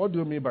like, what do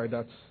you mean by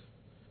that?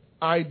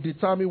 I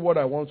determine what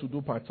I want to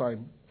do part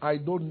time. I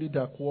don't need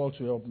alcohol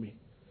to help me.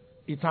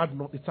 It adds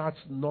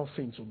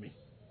nothing to me.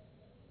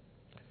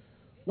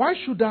 Why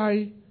should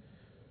I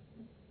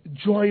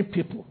join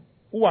people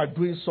who are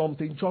doing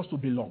something just to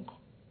belong.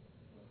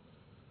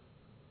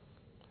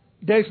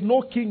 There is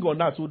no king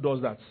on earth who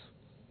does that.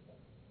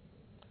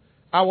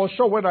 I was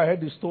shocked when I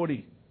heard the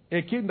story.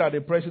 A king that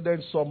the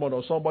president summoned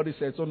or somebody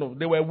said, so no,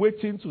 they were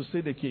waiting to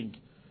see the king.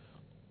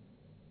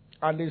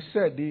 And they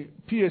said, the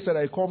PA said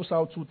that he comes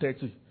out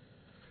 2:30.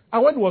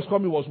 And when he was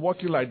coming, he was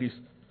walking like this.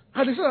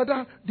 And they said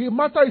that the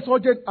matter is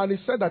urgent. And he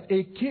said that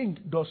a king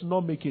does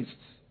not make haste.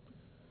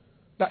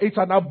 That it's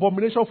an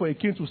abomination for a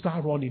king to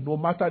start running, no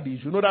matter the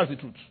issue. You know, that's the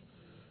truth.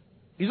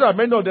 You know that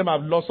many of them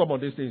have lost some of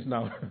these things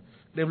now.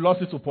 They've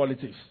lost it to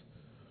politics.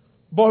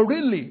 But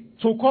really,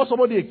 to call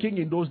somebody a king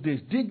in those days,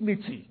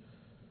 dignity.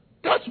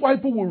 That's why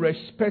people will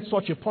respect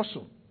such a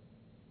person.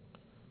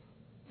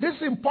 This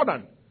is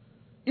important.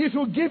 If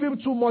you give him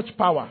too much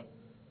power,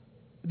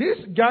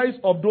 these guys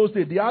of those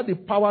days, they had the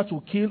power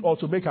to kill or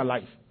to make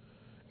alive.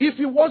 If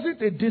he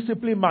wasn't a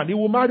disciplined man, he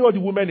would marry all the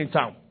women in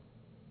town.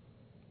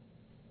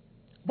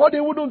 But they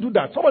wouldn't do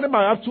that. Some of them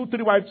might have 2,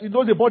 3 wives in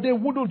those days, but they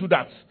wouldn't do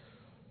that.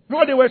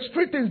 Because they were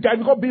strict things, guys,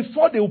 because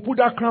before they would put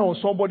that crown on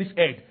somebody's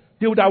head,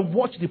 they would have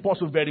watched the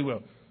person very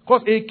well.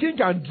 Because a king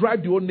can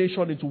drive the whole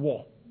nation into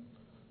war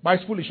by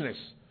his foolishness.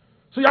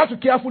 So you have to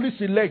carefully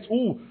select.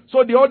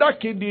 So the other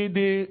king,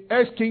 the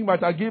ex-king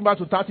might have given birth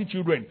to 30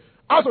 children.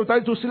 Out of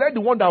time, to select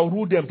the one that will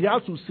rule them, they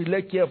have to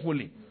select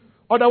carefully.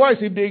 Otherwise,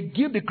 if they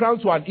give the crown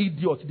to an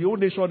idiot, the whole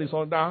nation is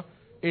under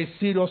a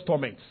serious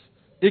torment.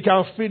 It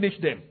can finish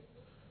them.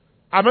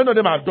 And many of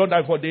them have done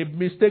that before. They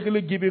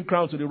mistakenly given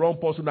crown to the wrong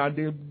person and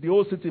the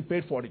whole city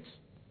paid for it.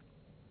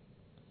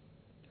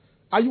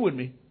 Are you with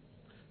me?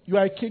 You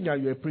are a king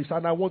and you're a priest,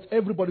 and I want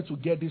everybody to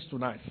get this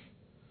tonight.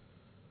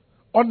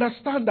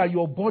 Understand that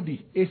your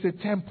body is a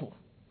temple.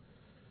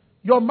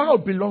 Your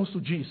mouth belongs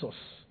to Jesus.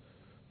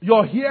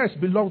 Your ears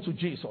belong to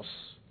Jesus.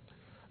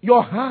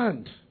 Your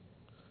hand.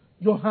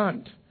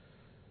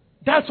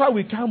 That's why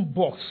we can't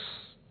box.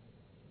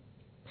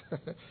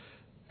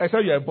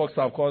 Except you're a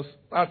boxer, of course.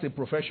 That's a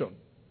profession.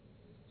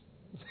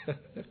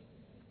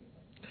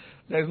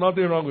 There's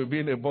nothing wrong with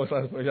being a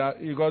boxer,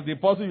 because the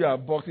person you are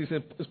boxing is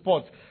a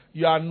sport.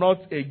 You are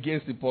not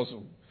against the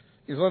person.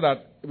 It's not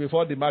that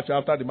before the match,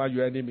 after the match,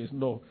 you're enemies.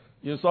 No.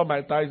 You saw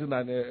Mike Tyson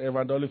and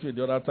Evander Holyfield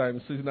the other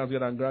time, sitting as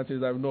and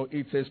granted that no,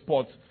 it's a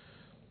sport.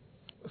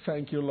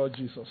 Thank you, Lord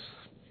Jesus.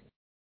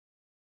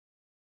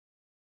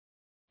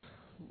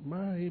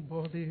 My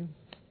body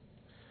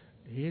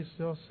is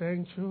your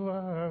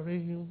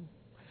sanctuary.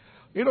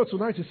 You know,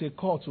 tonight is a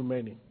call to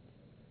many.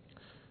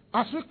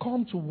 As we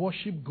come to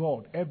worship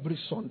God every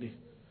Sunday,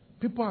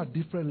 people are at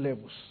different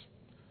levels.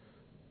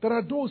 There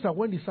are those that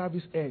when the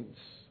service ends,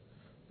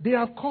 they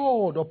are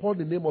called upon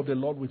the name of the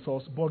Lord with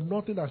us, but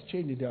nothing has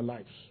changed in their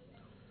lives.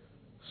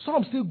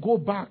 Some still go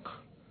back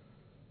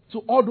to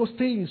all those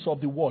things of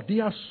the world. They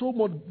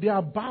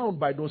are bound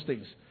by those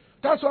things.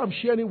 That's why I'm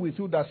sharing with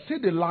you that see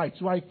the light,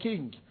 you are a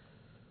king,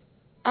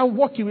 and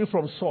walk away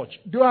from such.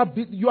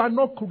 You are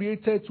not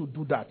created to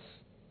do that.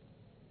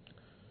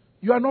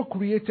 You are not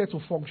created to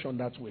function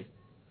that way.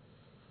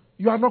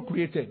 You are not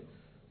created.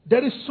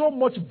 There is so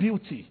much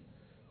beauty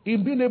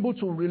in being able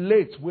to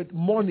relate with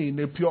money in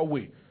a pure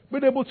way.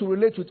 Being able to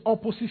relate with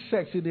opposite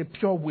sex in a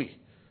pure way.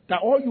 That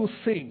all you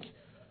think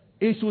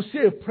is to see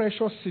a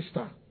precious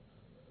sister.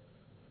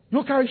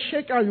 You can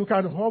shake her, you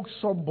can hug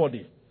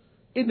somebody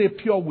in a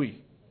pure way.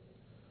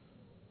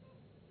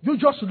 You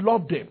just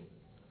love them.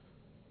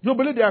 You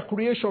believe they are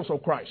creations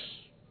of Christ.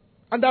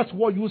 And that's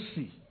what you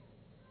see.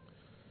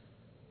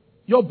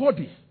 Your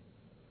body.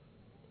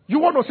 You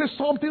want to say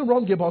something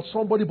wrong about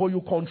somebody, but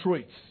you control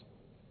it.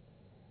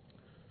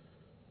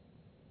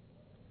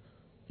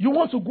 You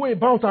want to go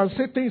about and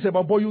say things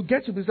about, but you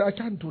get to this, I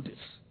can't do this.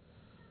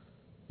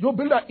 You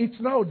believe that it's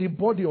now the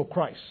body of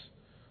Christ.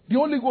 The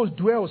Holy Ghost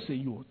dwells in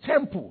you.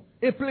 Temple,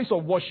 a place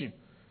of worship.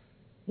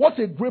 What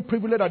a great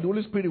privilege that the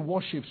Holy Spirit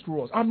worships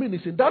through us. I mean,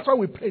 listen, that's why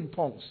we pray in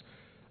tongues.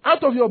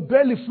 Out of your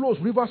belly flows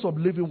rivers of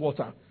living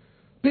water.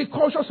 Be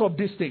conscious of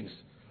these things.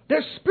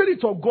 The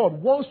Spirit of God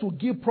wants to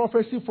give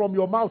prophecy from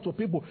your mouth to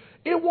people.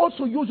 He wants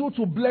to use you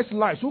to bless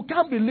lives. You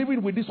can't be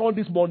living with all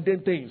these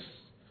mundane things.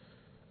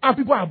 And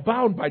people are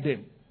bound by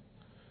them.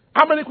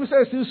 How many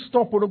Christians still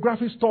store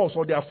pornography stores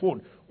on their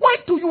phone? Why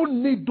do you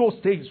need those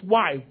things?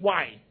 Why?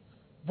 Why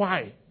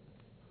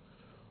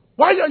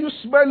are you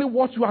smelling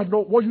what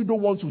you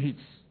don't want to eat?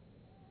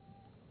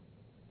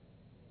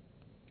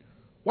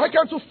 Why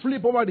can't you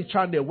flip over the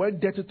channel when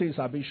dirty things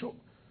are being shown?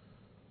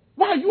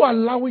 Why are you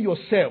allowing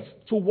yourself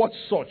to watch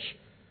such?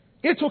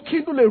 It will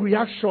kindle a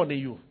reaction in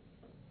you.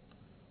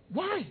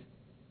 Why?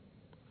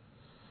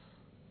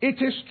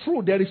 It is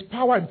true there is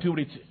power in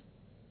purity.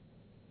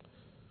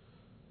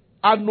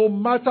 And no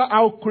matter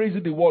how crazy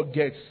the world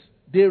gets,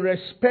 they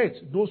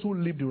respect those who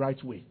live the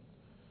right way.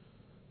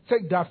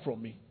 Take that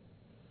from me.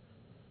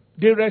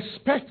 They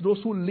respect those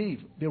who live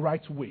the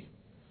right way.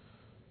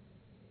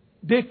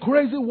 The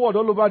crazy world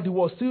all over the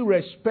world still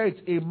respects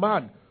a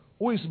man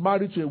who is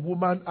married to a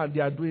woman and they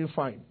are doing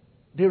fine.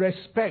 They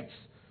respect.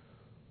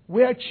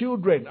 Where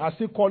children are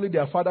still calling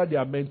their father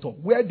their mentor.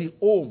 Where the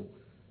home,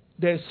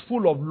 there's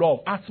full of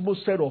love,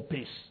 atmosphere of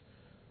peace.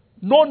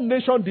 No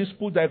nation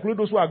disputes that include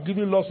those who are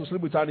giving laws to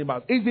sleep with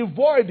animals. It's the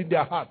void in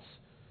their hearts.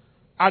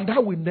 And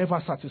that will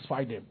never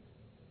satisfy them.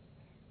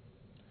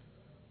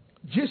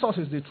 Jesus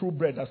is the true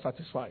bread that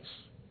satisfies.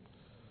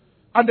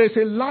 And there's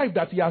a life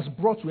that he has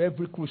brought to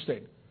every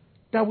Christian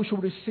that we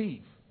should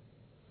receive.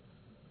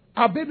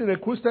 I've been in a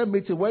Christian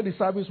meeting where the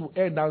service will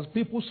end and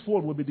people's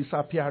phone will be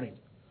disappearing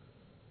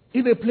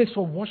in a place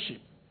of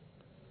worship.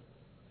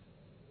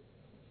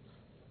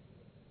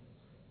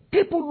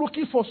 People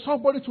looking for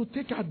somebody to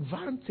take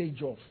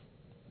advantage of.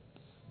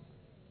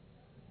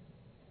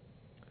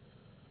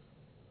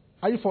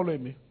 Are you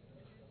following me?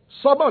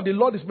 Somehow the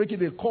Lord is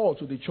making a call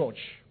to the church.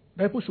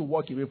 People should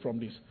walk away from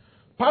this.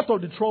 Part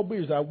of the trouble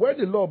is that when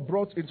the Lord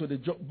brought into the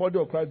body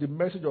of Christ the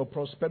message of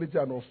prosperity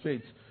and of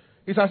faith,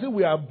 it's as if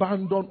we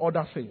abandon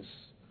other things,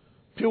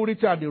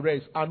 purity and the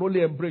rest, and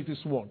only embrace this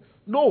one.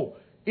 No,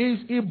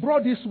 he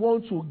brought this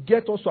one to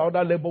get us to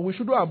another level. We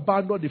shouldn't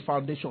abandon the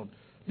foundation.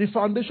 The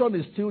foundation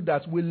is still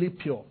that we live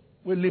pure,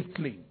 we live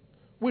clean,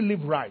 we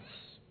live right.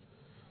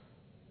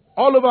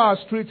 All over our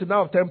streets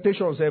now,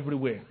 temptations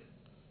everywhere,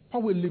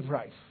 but we live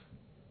right.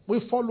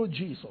 We follow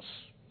Jesus.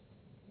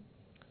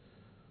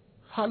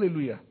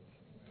 Hallelujah.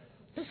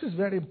 This is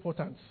very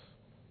important.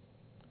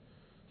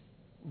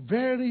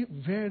 Very,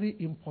 very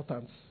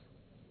important.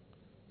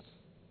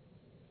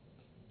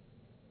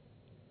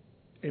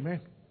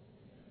 Amen.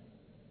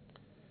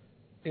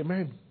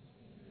 Amen.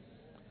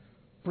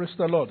 Praise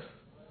the Lord.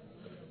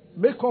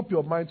 Make up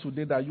your mind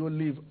today that you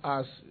live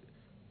as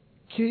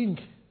king.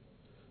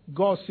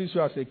 God sees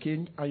you as a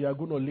king and you are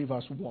going to live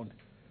as one.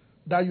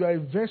 That you are a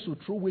vessel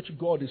through which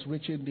God is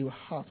reaching the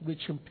heart,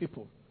 reaching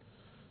people.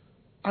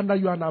 And that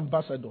you are an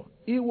ambassador.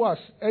 He was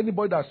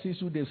anybody that sees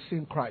you, they've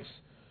seen Christ.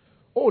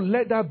 Oh,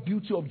 let that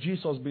beauty of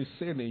Jesus be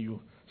seen in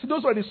you. See,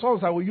 those were the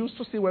songs that we used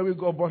to sing when we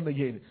got born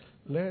again.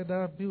 Let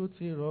the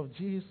beauty of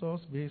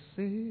Jesus be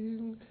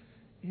seen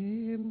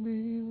in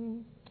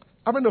me.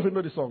 How many of you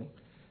know the song?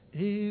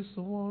 His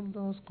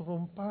wonders,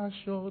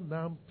 compassion,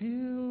 and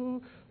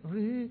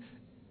purity.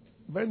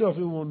 Many of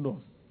you won't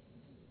know.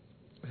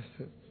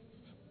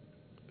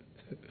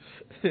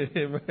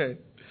 Amen.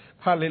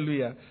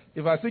 Hallelujah.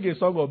 If I sing a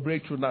song of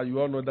breakthrough now, you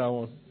all know that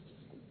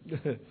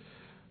one.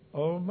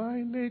 All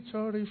my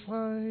nature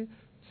refined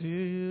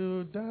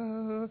till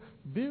the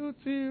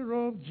beauty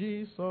of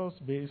Jesus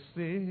be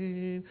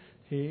seen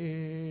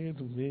in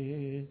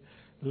me.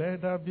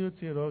 Let the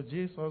beauty of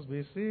Jesus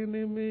be seen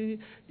in me.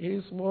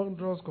 His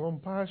wondrous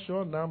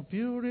compassion and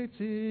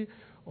purity.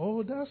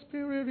 Oh, the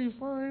Spirit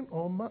refined,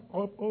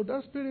 oh,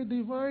 the Spirit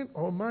divine,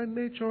 oh, my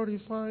nature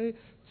refined,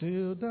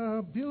 till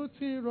the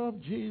beauty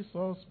of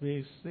Jesus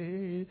be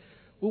seen.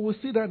 We will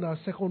see that in our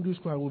secondary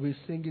school and we'll be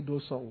singing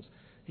those songs.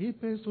 He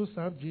pays to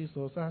serve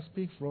Jesus, I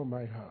speak from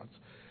my heart.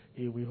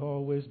 He will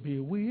always be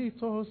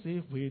with us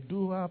if we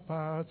do our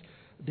part.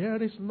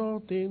 There is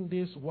nothing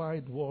this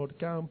wide world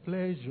can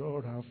pleasure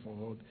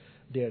afford.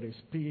 There is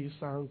peace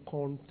and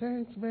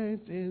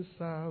contentment in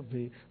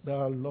serving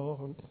the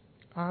Lord.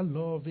 I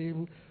love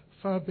him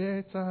far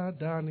better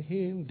than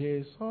in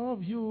days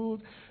of youth.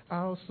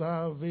 I'll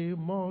serve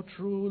him more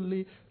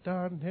truly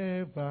than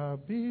ever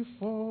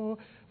before.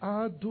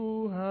 I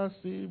do as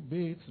he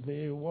bids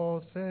me,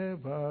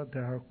 whatever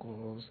the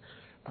cause.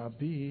 I'll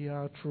be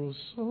a true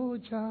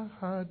soldier,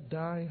 I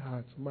die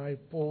at my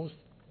post.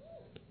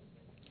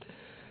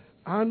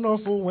 And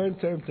often when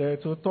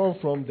tempted to turn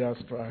from their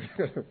strife,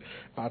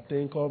 I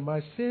think of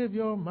my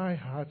Savior, my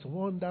heart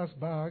wanders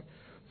back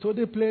to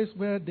the place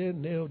where they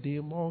nailed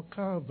him on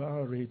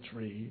Calvary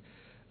tree.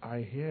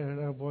 I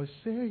hear a voice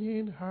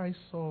saying, I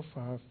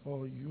suffer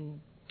for you.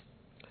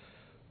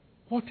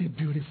 What a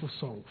beautiful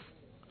song.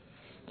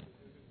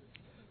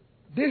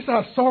 These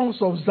are songs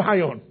of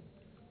Zion.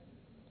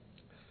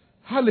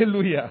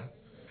 Hallelujah.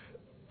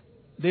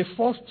 The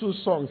first two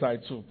songs I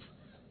took,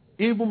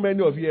 even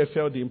many of you have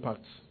felt the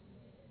impact.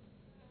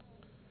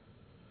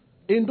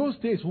 In those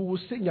days, we will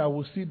sing and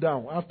we'll sit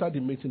down after the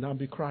meeting and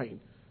be crying.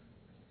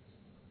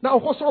 Now,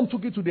 of course, some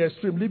took it to the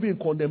extreme, living in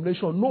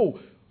condemnation. No.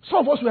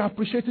 Some of us were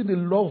appreciating the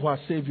love of our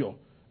Savior,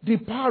 the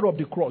power of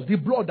the cross, the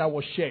blood that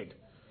was shed.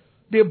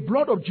 The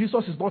blood of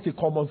Jesus is not a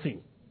common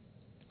thing.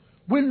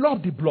 We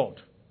love the blood.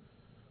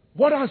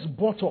 What has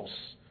bought us?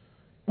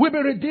 We've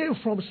been redeemed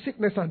from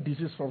sickness and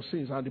disease, from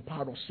sins and the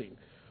power of sin.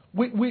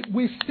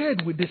 We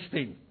stayed with this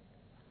thing.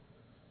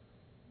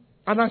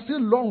 And I still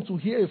long to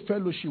hear a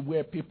fellowship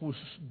where people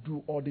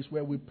do all this,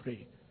 where we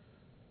pray.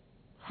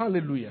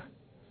 Hallelujah.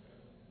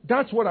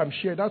 That's what I'm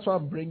sharing. That's why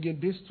I'm bringing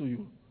this to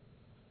you.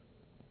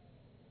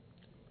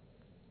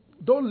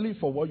 Don't live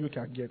for what you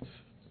can get.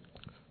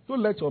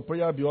 Don't let your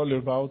prayer be all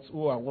about,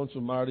 oh, I want to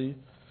marry,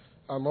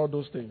 and all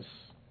those things.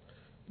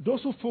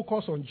 Those who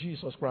focus on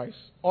Jesus Christ,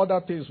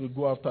 other things will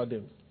go after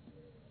them.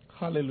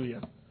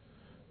 Hallelujah.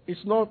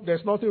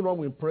 There's nothing wrong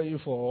with praying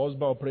for a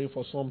husband or praying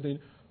for something,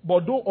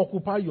 but don't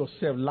occupy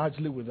yourself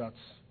largely with that.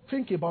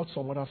 Think about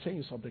some other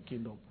things of the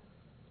kingdom.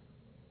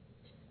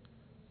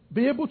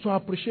 Be able to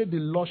appreciate the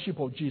lordship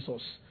of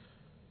Jesus.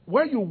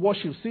 When you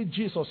worship, see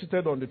Jesus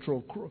seated on the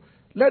throne.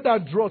 Let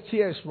that draw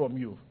tears from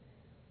you.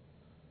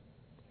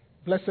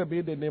 Blessed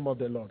be the name of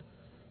the Lord.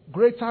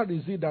 Greater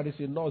is he that is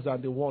in us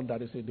than the one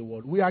that is in the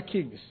world. We are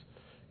kings.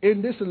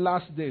 In these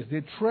last days,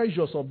 the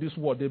treasures of this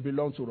world, they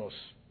belong to us.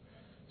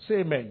 Say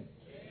amen.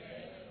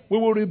 We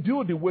will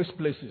rebuild the waste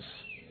places.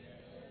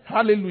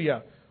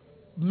 Hallelujah.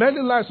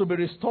 Many lives will be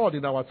restored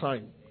in our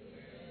time.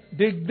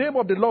 The name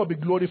of the Lord will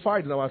be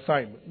glorified in our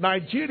time.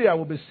 Nigeria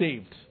will be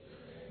saved.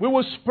 We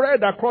will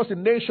spread across the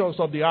nations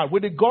of the earth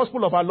with the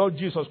gospel of our Lord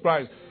Jesus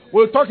Christ.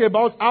 We'll talk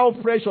about how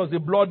precious the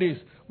blood is.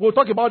 We'll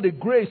talk about the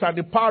grace and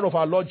the power of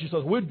our Lord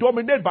Jesus. We'll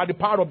dominate by the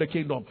power of the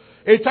kingdom.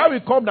 A time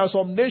will come that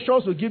some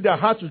nations will give their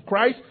hearts to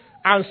Christ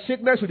and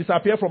sickness will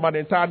disappear from an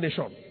entire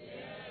nation.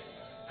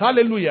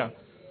 Hallelujah.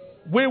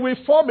 We will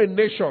form a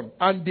nation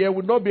and there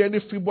will not be any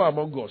feeble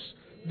among us.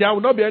 There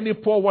will not be any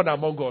poor one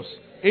among us.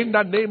 In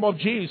the name of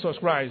Jesus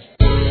Christ.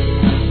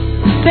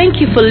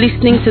 Thank you for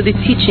listening to the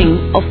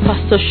teaching of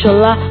Pastor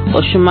Sola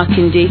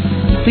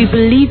Osunmakinde. We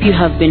believe you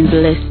have been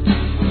blessed.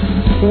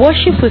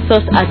 Worship with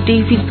us at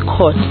David's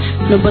Court,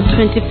 number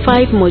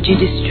 25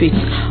 Mojidi Street,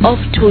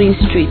 off Toyin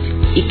Street,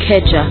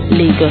 Ikeja,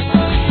 Lagos.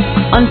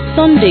 On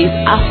Sundays,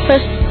 our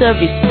first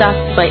service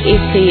starts by 8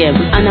 a.m.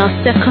 and our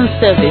second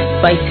service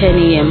by 10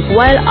 a.m.,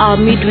 while our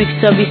midweek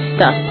service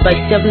starts by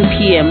 7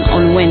 p.m.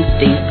 on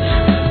Wednesdays.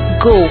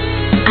 Go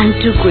and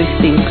do great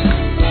things.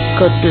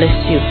 God bless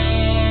you.